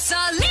 Praise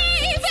our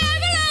leave,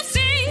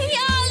 everlasting,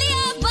 all the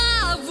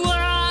above.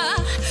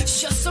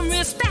 Show some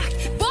respect,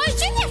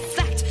 boys in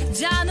effect.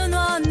 Down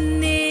on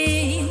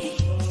knee.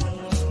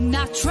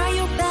 Now try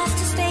your best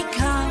to stay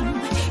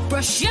calm.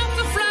 Brush up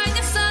the flying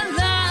the sun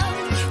loud.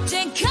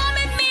 Then come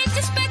and meet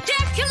the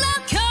spectacular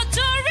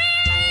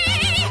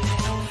coterie.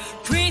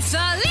 Prince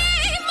Ali,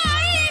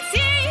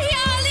 mighty,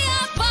 all the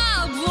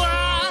above.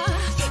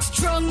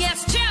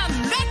 Strongest champ,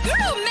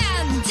 recruit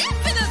man,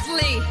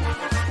 definitely.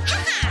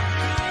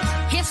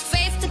 His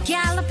face the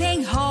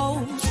galloping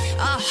horse.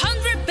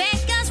 100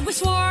 beggars we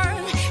swore.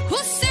 Who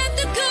sent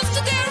the goods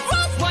to their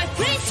road? Why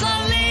Prince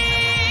Ali?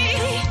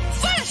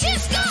 For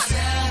she's gone.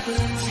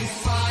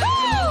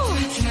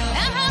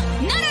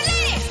 Not a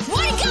lady.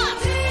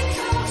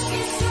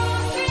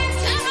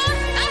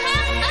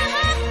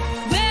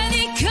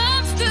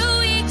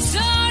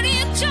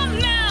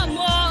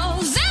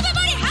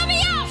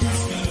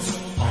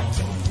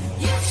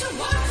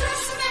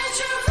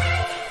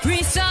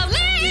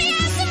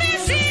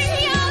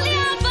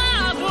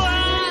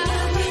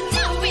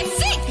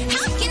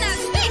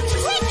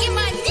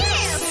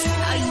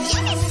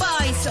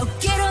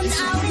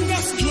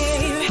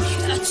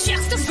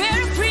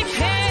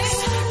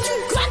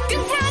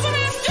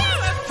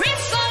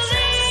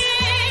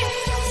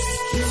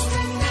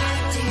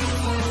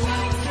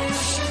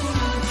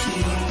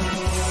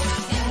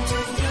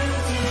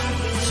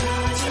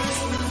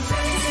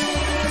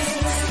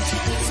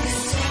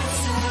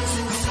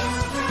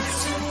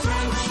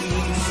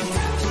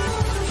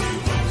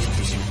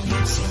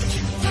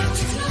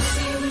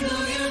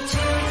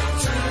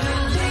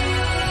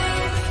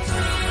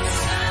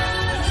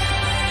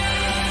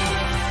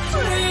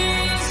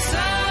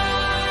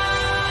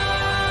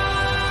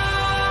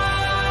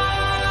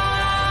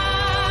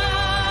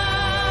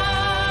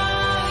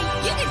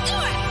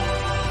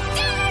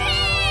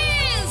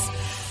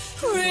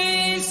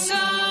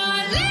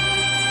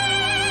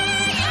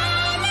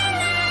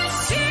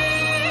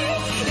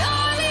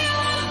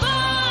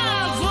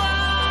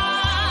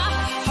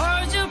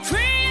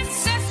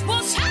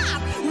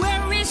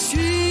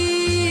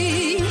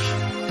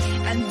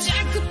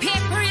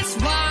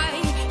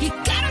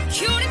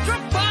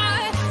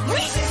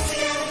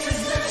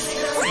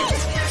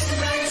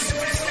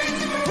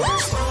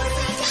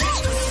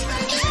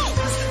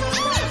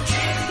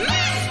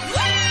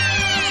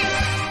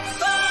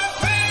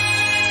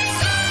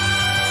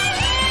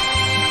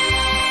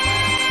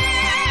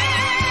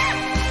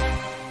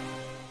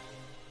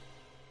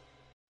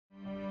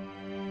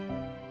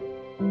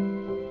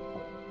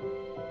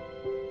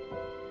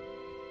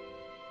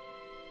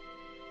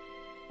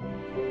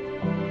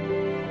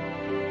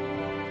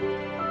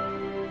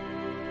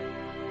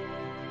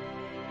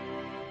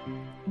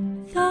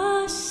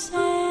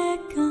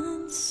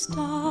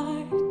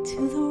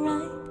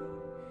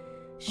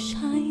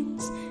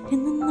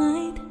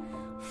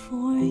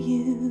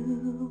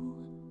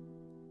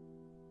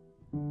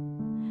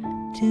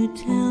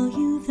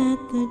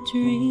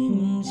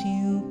 dreams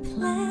you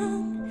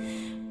plan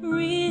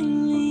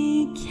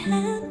really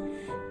can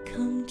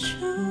come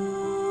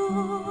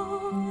true.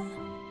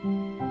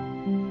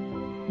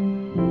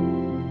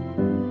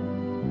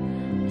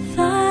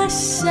 The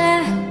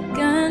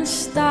second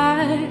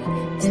star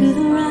to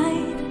the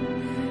right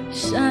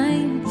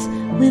shines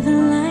with a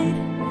light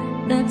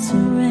that's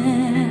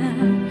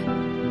rare,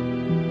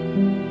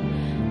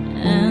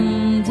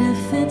 and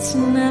if it's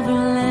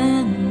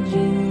Neverland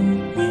you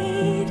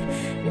need,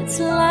 its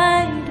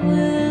light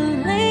will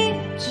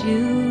lead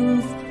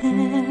you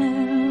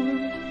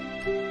there.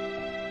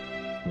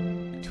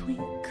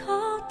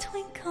 Twinkle,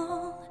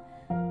 twinkle,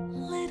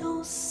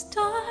 little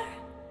star,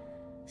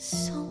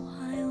 so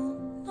I'll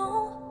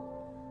know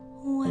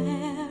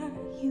where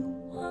you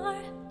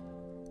are,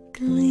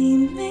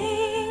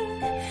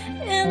 gleaming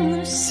in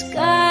the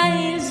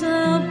skies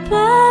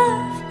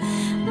above.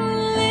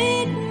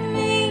 Lead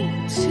me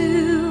to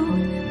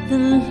the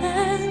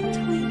land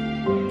we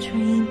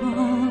dream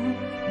of,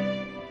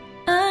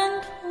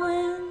 and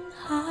when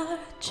our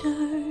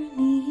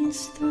journey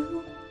is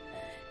through,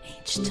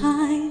 each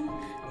time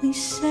we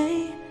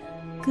say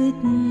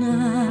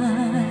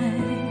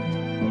goodnight,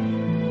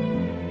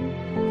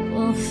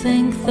 we'll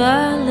thank the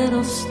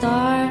little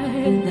star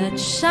that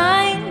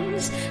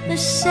shines the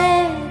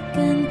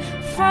second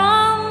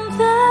from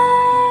the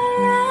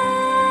right.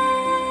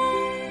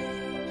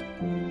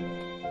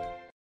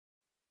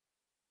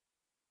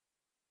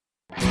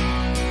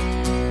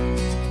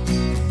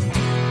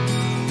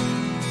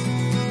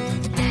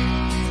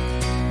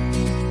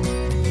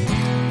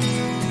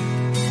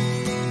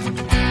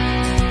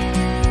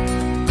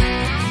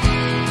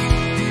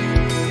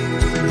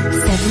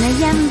 7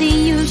 a.m. the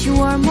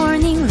usual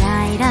morning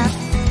light up,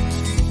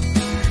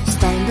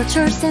 starting the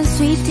chores and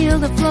sweep till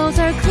the floors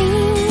are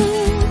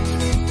clean.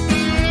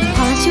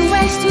 Polish your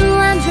waist to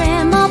laundry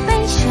and mop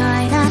and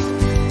shine up,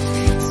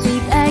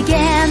 sweep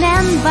again,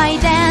 and by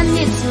then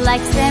it's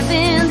like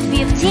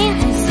 7:15.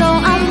 And so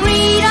I'll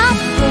read a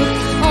book,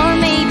 or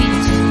maybe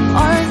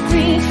 2 or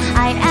 3.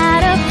 I'd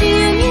add a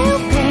few new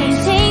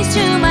paintings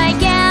to my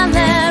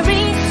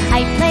gallery. I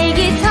play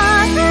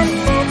guitar and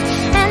knit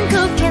and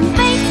cook and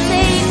bake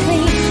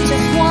safely.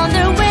 Just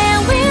wonder, where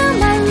will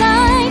my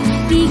life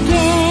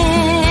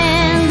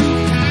begin?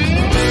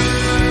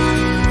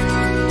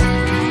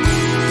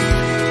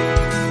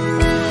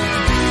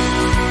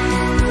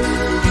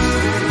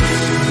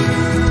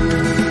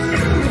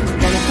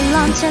 Then for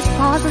lunches,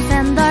 pauses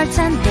and darts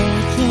and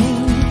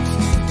baking,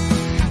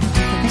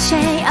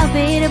 mache, a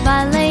bit of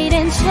ballet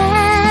and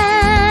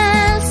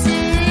chess,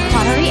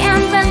 pottery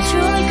and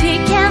ventriloquy,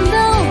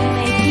 candle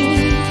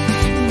making.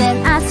 Then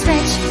I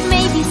stretch,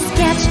 maybe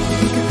sketch,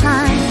 pick a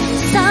kind,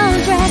 some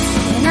dress,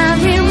 and I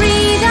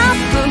reread our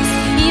books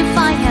if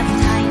I have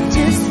time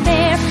to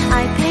spare.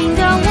 I paint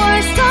the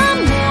walls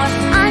some more,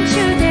 I'm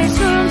sure there's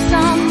room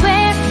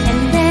somewhere.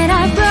 And then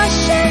I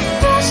brush and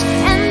brush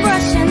and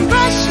brush and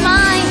brush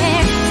my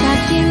hair,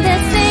 stuck in the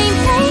same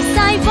place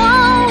I've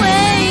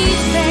always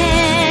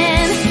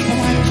been. And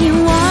I keep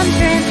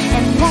wandering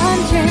and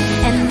wandering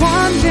and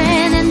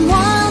wandering and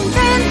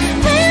wandering,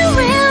 where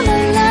will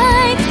my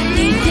life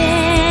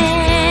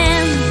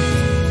begin?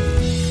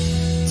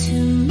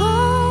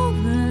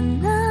 Tomorrow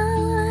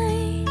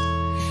night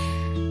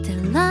the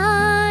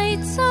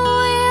lights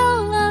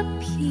will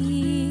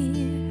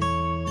appear,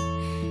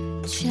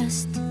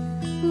 just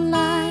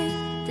like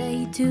they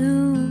do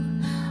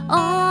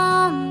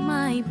on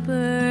my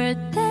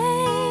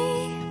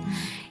birthday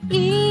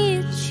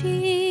each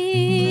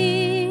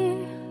year.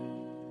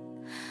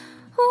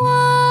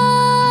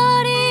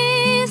 What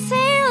is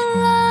it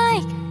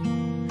like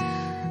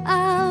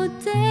out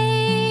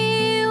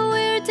there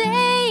where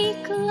they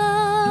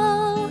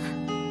glow?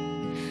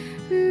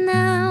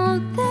 Now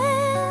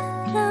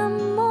that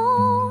I'm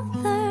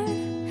older,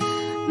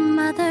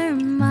 Mother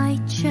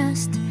might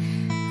just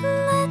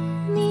let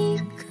me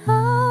go.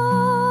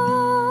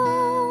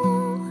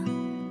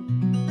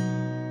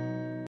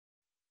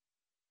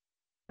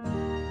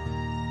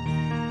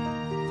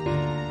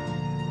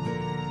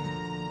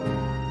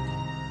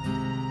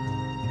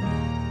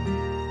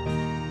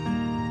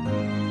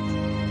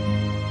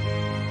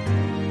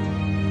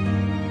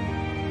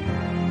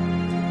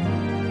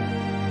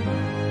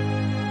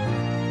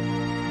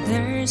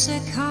 There's a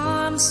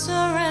calm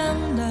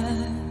surrender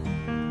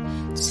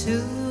to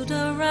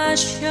the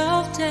rush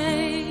of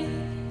day,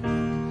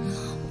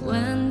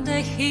 when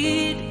the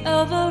heat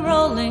of a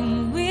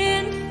rolling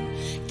wind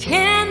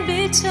can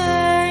be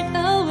turned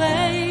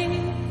away.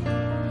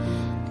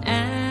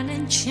 An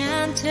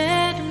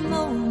enchanted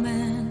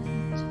moment,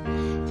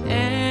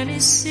 and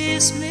it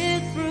sees me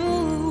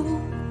through.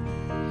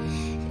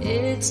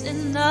 It's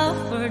enough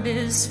for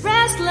this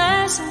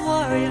restless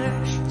warrior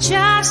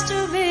just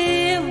to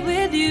be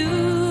with you.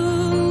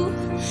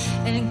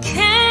 And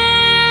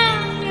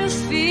can you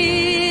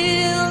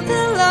feel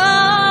the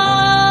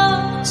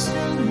love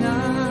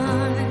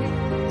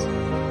tonight?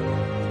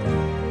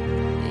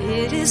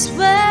 It is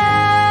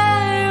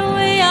where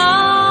we are.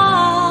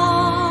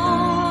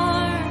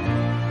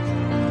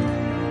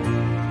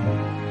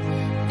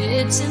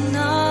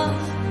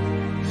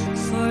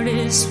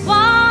 is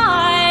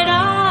why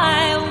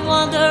I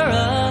wonder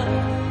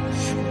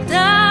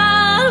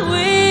that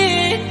we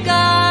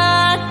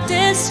got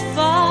this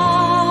far.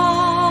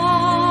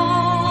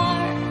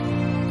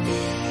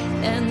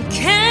 And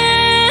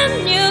can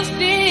you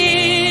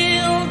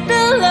feel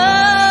the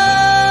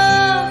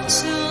love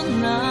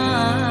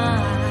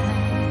tonight?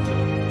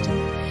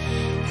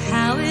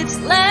 How it's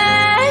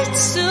laid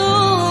to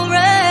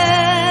rest.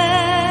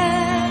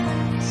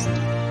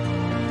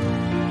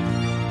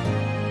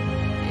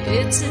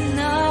 It's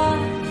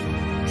enough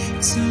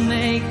to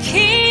make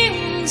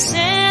kings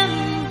and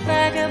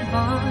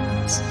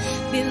vagabonds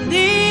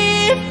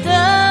believe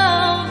the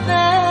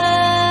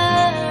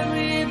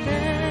very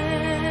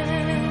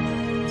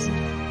best.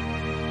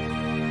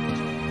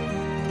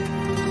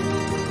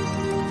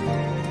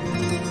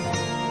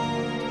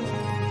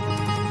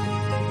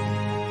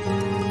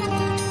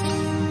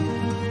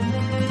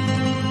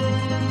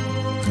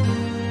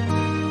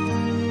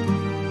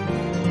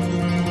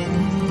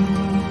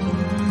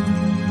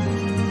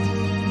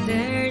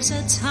 There's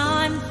a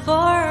time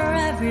for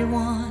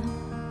everyone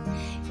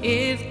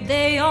if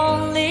they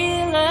only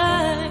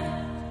learn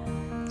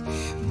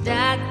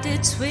that the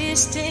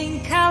twisting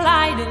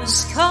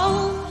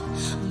kaleidoscope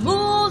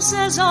moves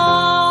us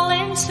all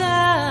in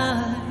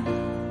turn.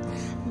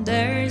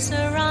 There's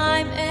a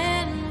rhyme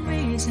and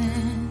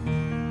reason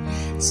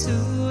to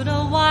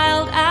the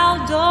wild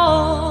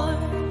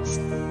outdoors.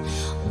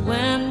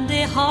 When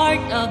the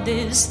heart of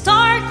this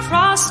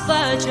star-crossed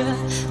budget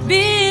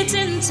beats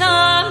in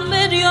time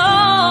with yours,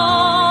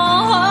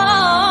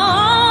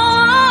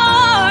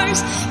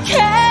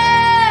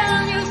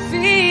 can you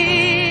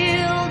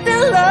feel the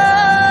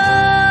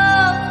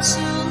love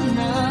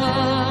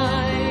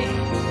tonight?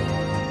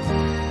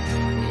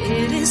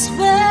 It is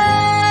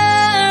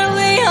where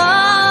we are.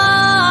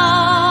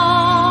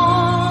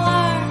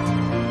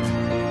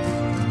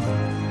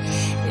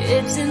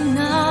 It's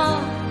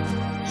enough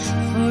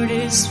for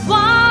this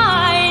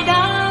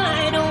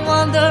wide-eyed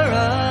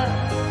wanderer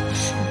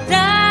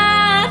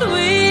that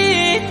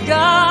we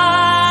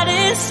got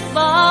this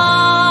far.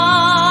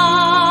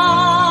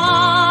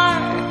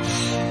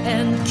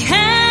 And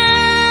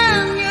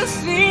can you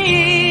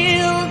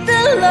feel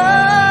the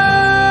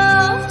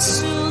love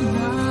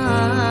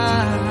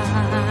tonight?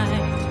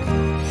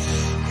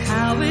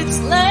 How it's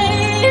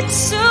laid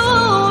to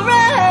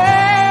rest.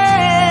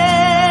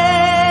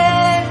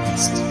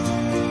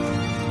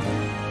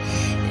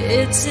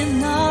 It's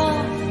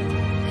enough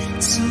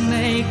to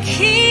make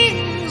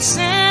kings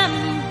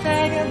and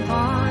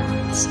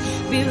vagabonds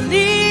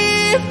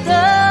believe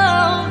the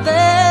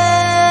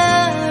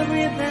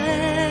very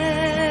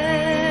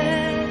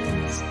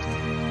best.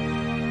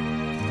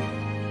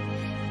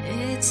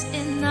 It's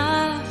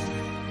enough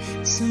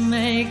to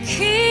make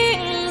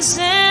kings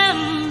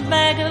and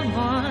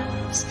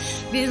vagabonds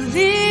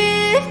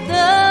believe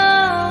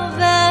the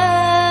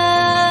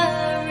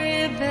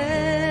very best.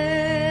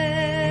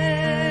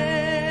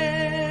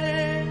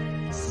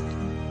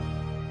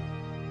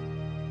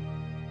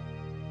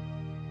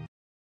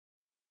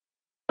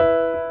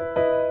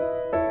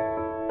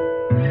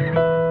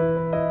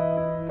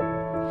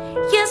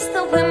 Yes,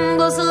 the wind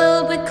blows a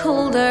little bit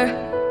colder,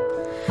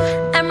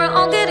 and we're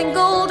all getting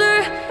colder,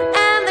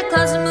 and the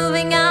clouds are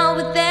moving out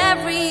with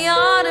every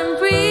autumn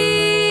breeze.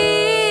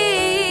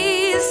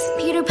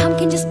 Peter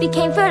Pumpkin just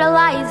became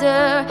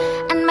fertilizer,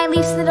 and my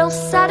leaves a little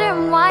sadder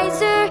and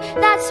wiser.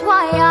 That's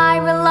why I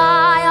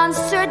rely on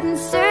certain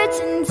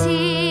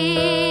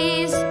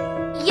certainties.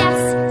 Yes,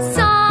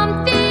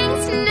 some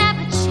things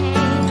never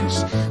change,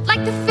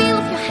 like the feel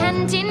of your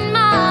hand in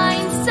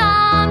mine.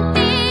 Some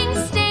things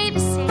stay the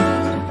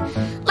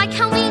same, like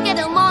how we get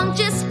along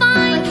just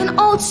fine. Like an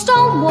old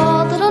stone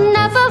wall that'll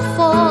never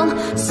fall.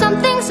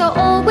 Some things are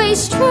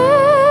always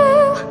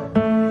true.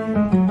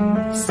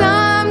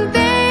 Some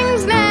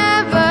things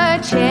never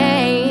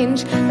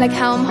change, like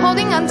how I'm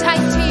holding on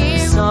tight to you.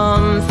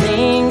 Some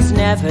things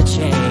never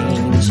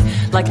change,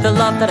 like the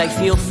love that I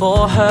feel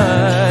for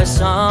her.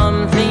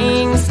 Some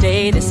things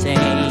stay the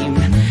same,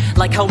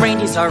 like how rain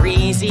days are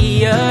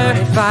easier.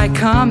 If I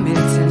commit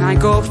and I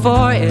go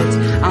for it,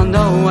 I'll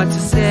know what to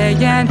say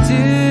and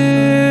do.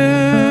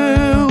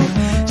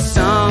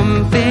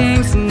 Some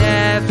things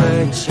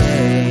never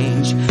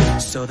change,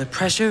 so the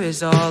pressure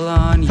is all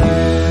on you.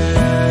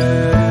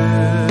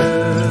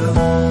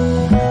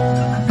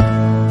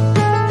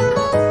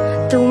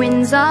 The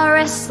winds are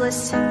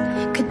restless.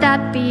 Could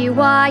that be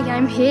why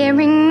I'm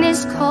hearing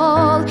this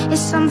call? Is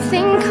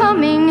something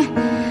coming?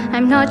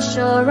 I'm not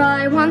sure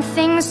I want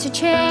things to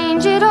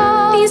change at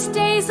all. These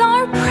days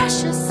are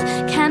precious,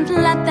 can't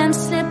let them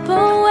slip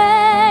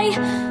away.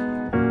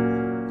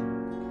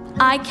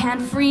 I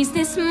can't freeze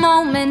this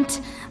moment,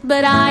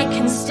 but I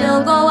can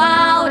still go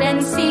out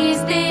and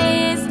seize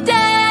this day.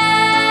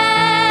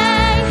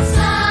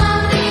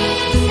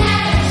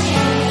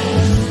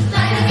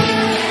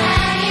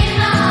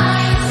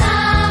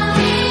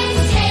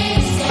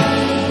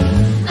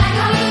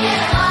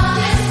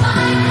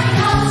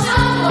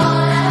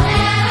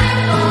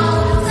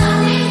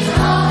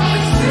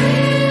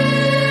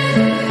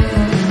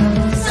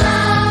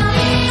 Some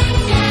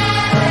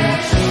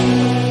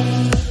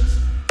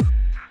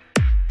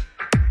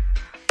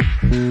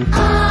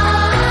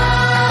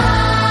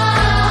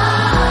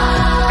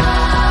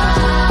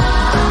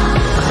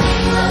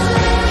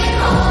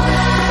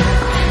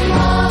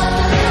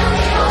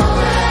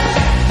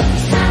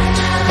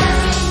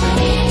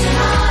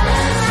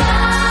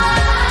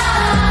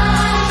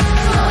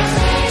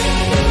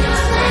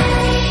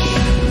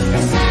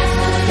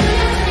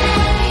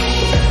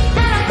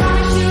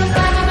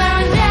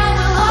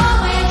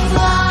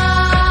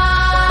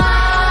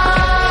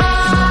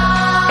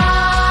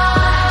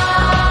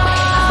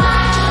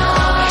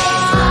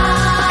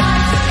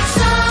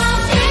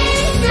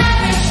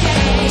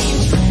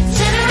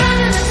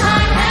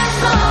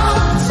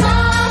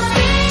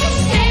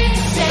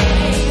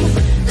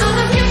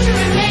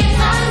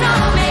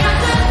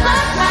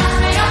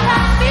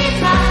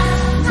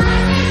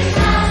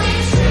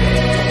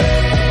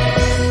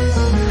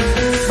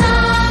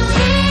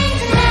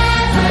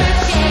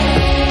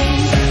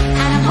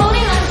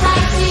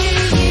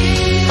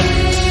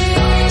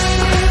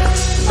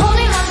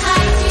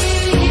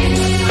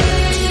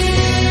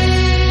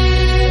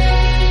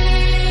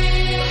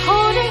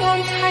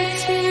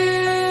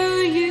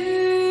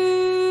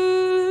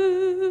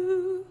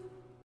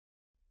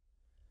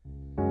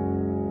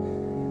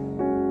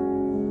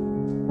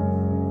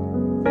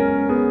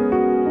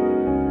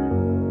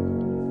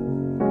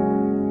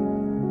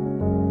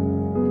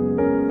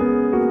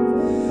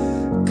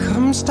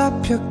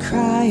stop your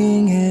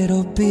crying,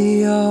 it'll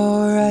be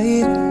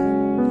alright.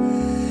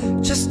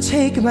 Just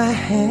take my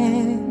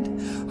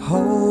hand,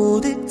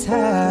 hold it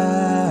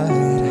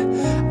tight.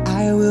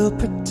 I will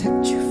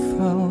protect you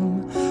from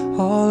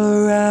all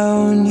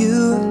around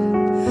you.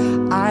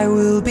 I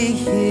will be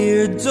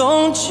here,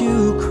 don't you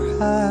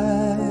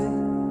cry.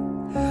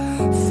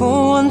 For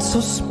one so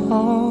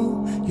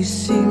small, you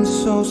seem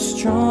so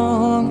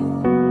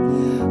strong.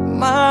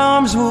 My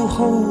arms will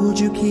hold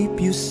you, keep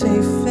you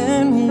safe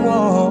and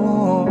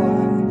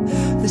warm.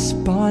 This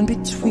bond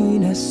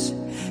between us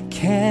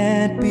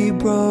can't be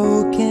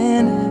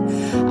broken.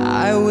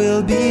 I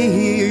will be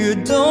here,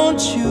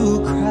 don't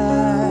you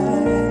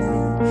cry.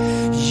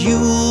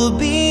 You'll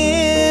be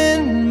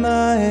in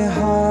my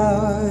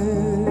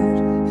heart.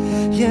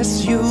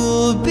 Yes,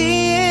 you'll be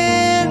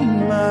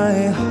in my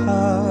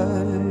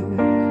heart.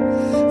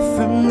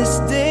 From this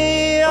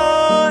day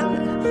on,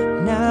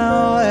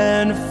 now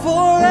and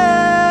forevermore.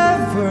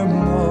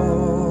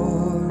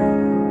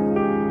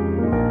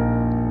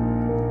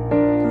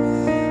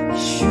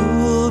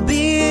 You'll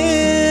be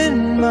in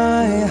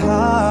my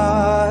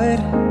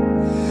heart,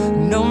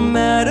 no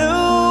matter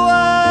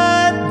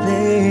what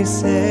they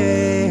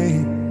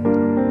say.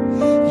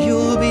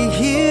 You'll be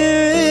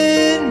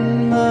here in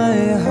my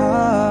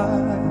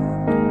heart,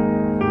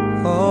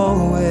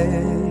 always.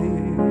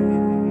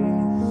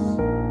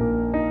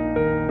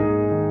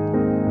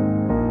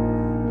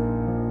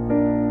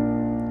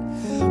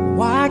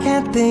 Why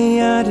can't they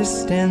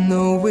understand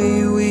the way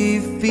we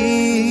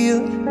feel?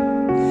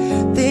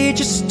 They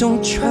just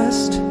don't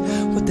trust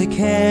what they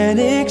can't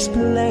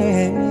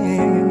explain.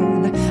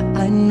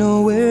 I know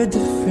we're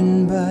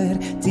different, but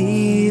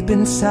deep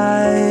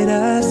inside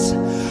us,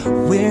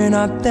 we're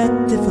not that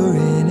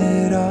different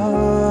at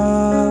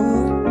all.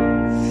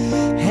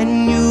 And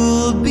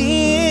you'll be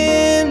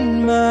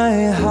in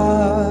my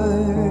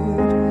heart.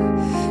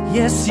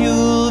 Yes,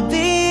 you'll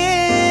be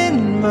in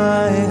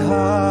my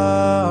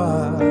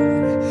heart.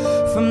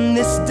 From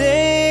this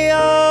day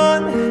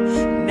on,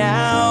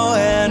 now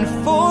and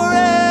forevermore.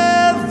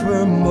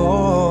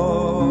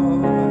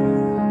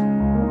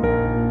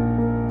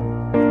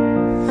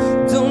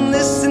 Don't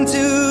listen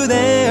to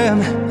them,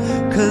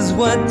 'cause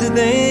what do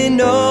they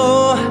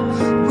know?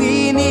 We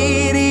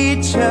need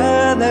each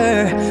other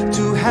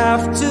to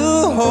have to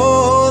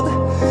hold.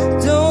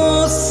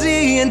 Don't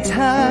see in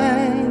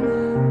time,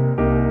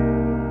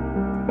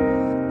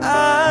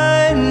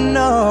 I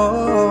know.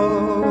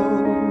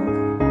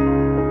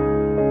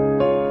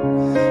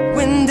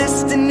 When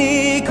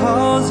destiny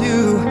calls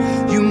you,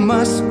 you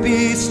must be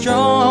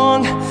strong.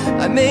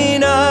 I may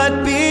not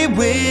be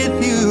with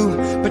you,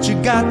 but you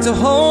got to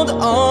hold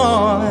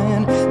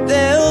on.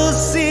 They'll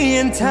see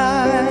in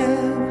time,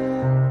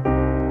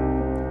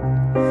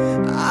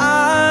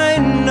 I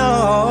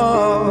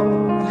know.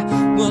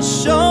 We'll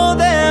show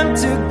them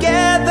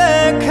together,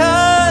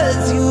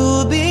 'cause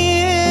you'll be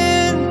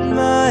in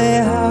my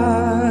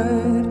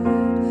heart,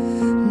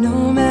 no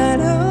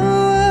matter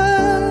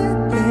what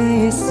they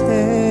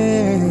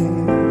say.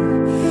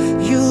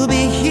 You'll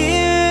be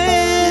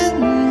here in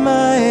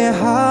my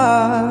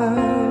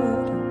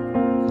heart,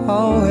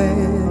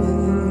 always.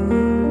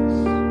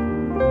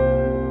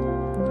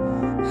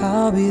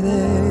 I'll be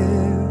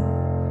there,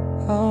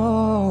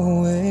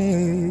 always.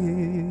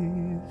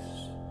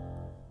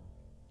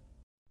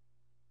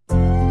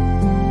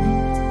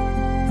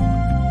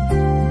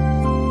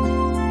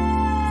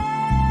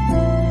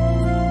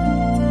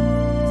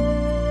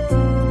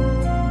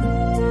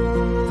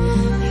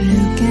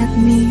 Look at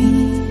me,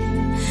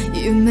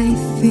 you may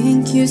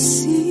think you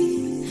see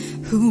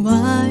who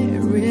I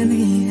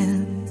really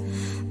am,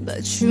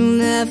 but you'll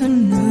never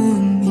know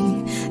me.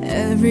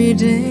 Every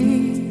day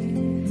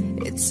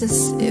it's as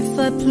if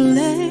I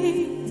play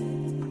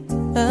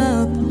a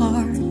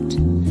part.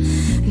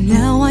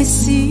 Now I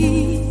see,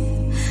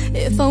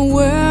 if I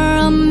wear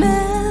a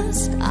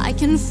mask, I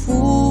can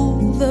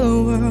fool the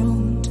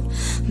world,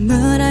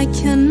 but I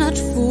cannot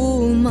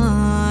fool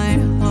my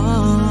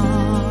heart.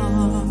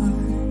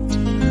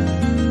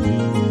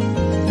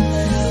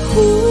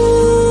 Who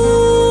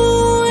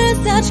is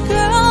that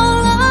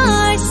girl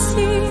I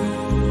see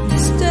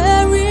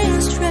staring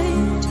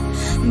straight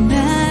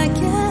back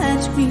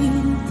at me?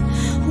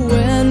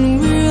 When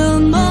will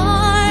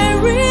my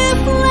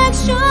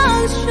reflection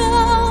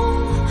show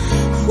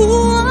who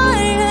I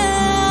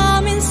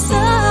am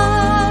inside?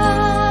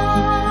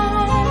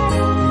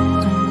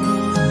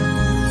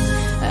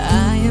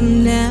 I am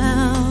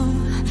now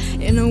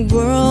in a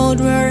world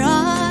where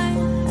I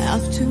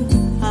have to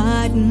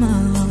hide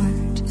my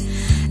heart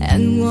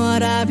and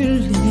what I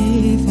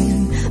believe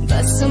in,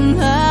 but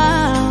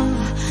somehow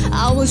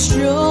I will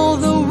show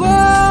the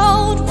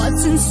world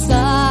what's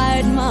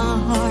inside my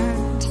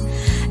heart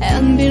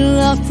and be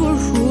loved for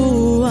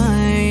who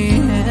I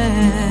am.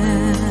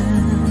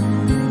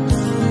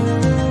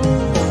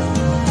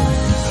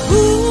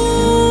 Who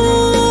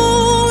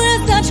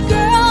is that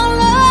girl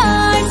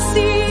I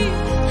see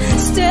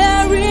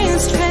staring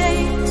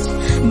straight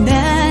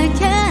back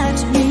at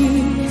me?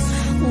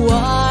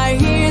 Why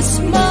is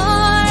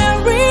my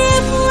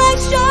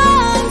reflection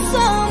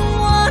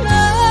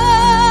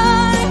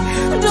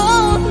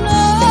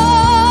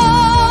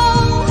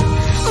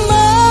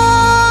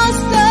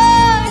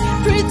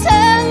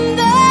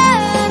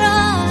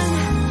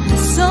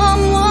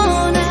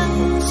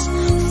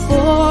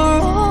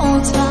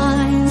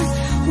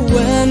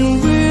When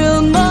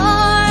will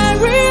my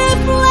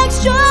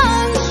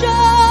reflection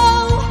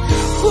show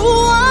who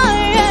I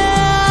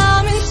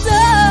am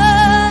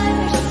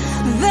inside?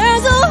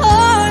 There's a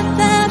heart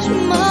that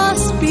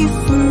must be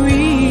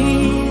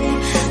free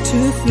to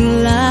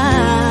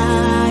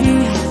fly,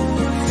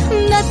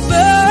 that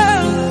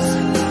burns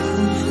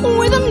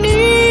with a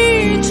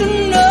need to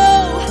know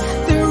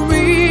the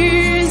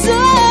reason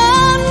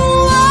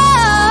why.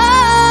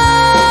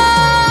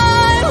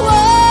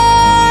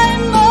 Why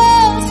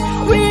must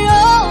we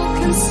all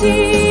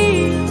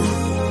conceive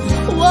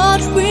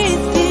what we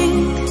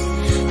think,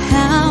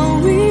 how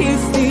we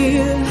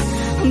feel?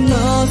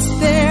 Must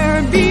there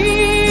be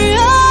a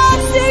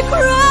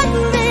secret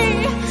me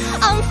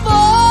I'm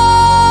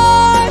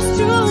forced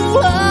to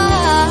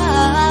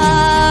hide?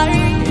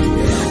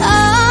 I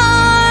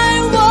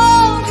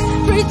won't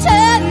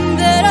pretend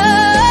that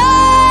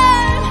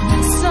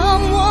I'm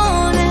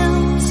someone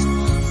else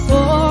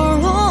for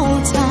all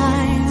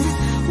time.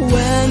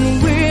 When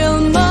will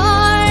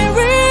my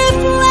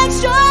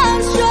reflection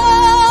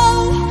show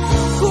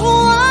who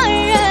I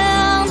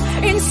am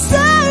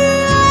inside?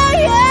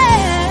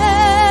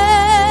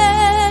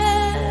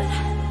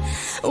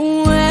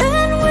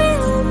 When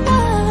will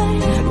my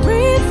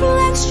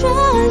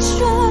reflection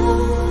show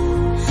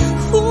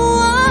who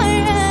I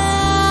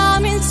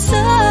am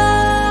inside?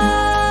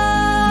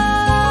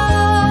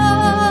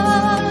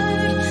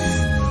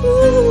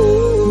 Ooh.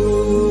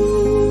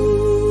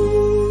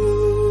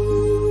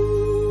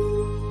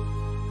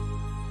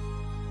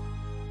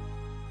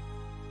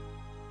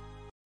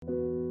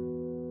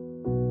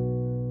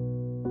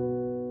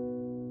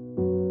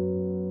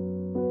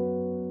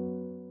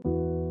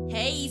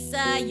 Hey,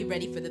 Issa, you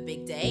ready for the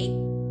big day?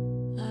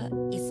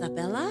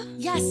 Isabella?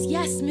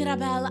 Yes,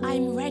 Mirabelle,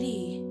 I'm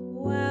ready.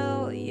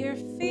 Well, your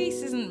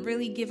face isn't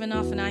really giving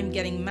off an I'm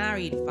getting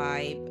married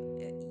vibe.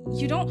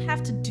 You don't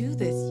have to do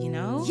this, you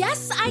know?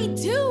 Yes, I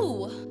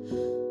do!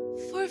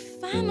 For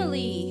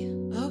family.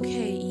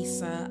 Okay,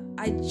 Issa,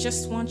 I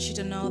just want you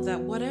to know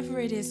that whatever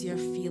it is you're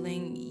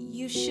feeling,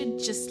 you should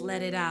just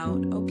let it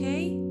out,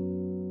 okay?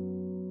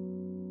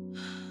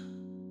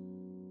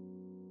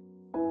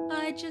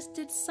 I just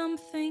did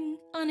something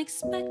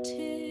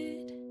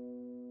unexpected,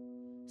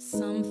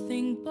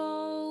 something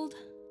bold,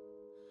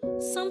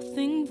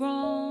 something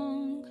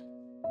wrong.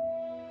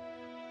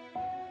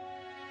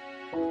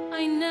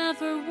 I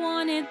never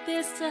wanted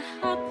this to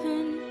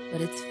happen,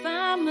 but it's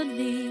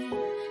family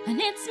and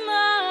it's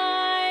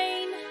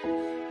mine.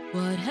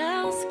 What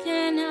else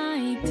can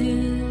I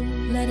do?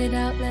 Let it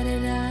out, let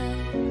it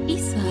out.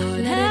 Issa,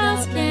 what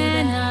else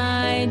can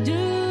I do?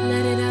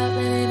 Let it out,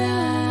 let it out.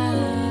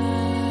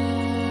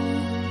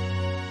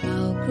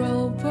 I'll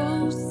grow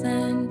rose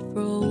and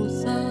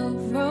rows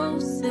of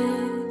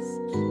roses,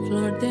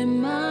 Flor de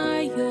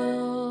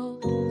Mayo,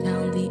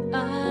 down the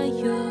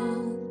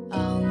aisle.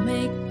 I'll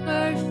make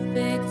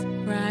perfect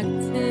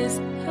practice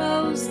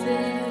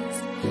poses,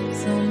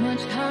 so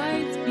much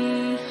hides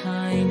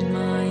behind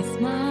my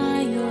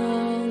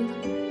smile.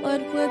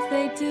 What would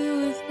they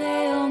do if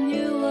they all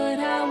knew what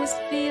I was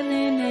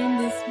feeling in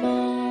this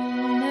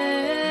moment?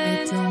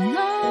 I don't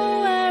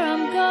know where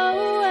I'm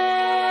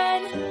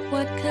going.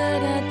 What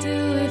could I do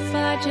if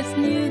I just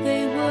knew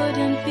they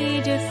wouldn't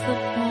be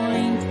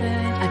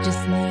disappointed? I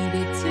just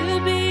needed to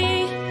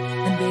be,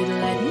 and they'd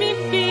let me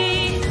be.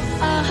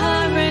 A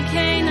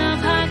hurricane of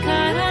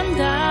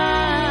jacarandas,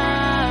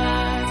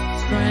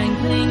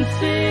 strangling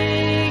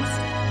figs,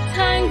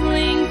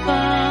 tangling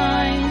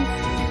vines.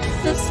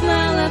 The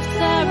smell of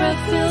terror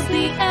fills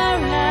the air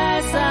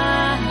as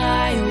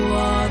I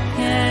walk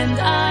and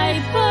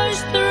I push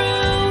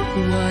through.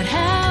 What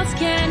else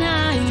can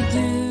I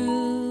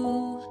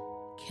do?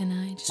 Can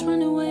I just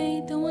run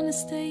away? Don't wanna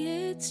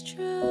stay, it's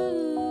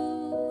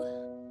true.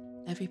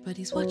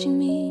 Everybody's watching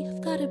me,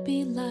 I've gotta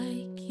be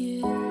like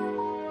you.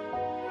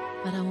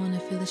 But I wanna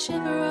feel the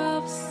shiver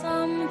of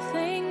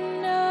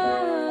something new.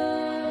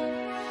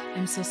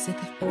 I'm so sick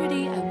of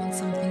pretty, I want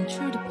something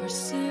true to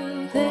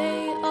pursue.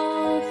 They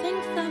all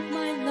think that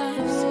my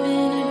life's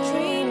been a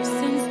dream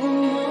since the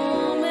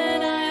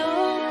moment I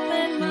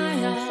opened my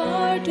eyes. How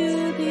far do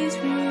these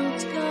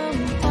roots go?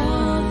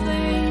 All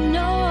they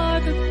know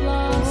are the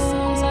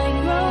blossoms I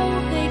grow.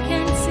 They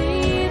can't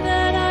see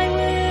that I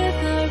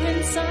wither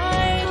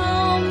inside.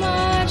 How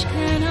much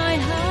can I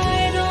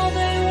hide? All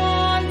they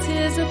want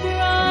is a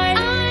bride.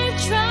 I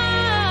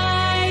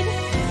tried.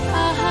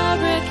 A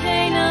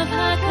hurricane of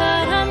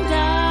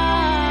jacarandas,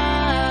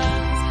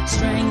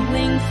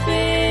 strangling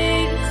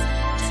figs,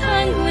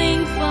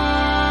 tangling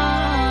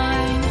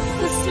vines.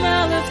 The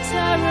smell of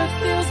terror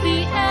fills the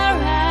air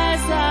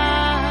as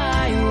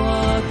I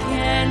walk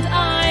and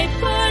I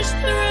push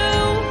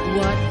through.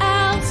 What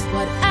else?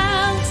 What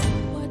else?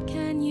 What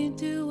can you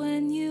do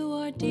when you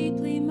are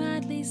deeply,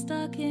 madly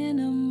stuck in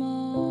a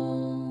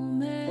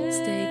moment?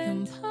 Stay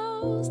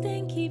composed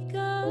and keep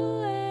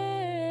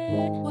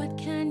going. What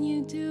can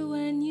you do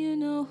when you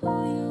know who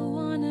you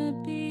wanna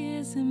be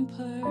isn't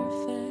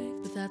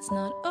perfect? But that's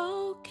not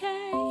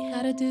okay.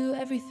 Gotta do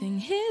everything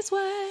his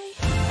way.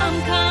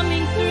 I'm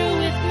coming through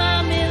with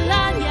my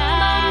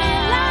Milania.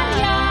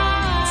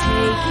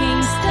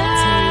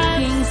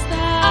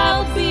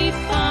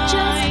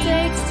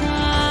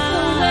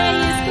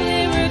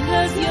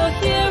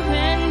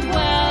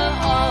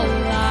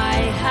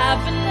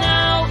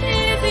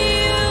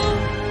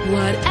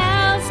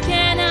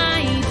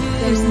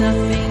 There's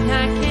nothing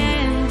I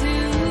can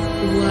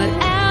do. What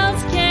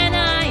else can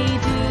I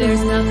do?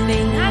 There's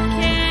nothing I can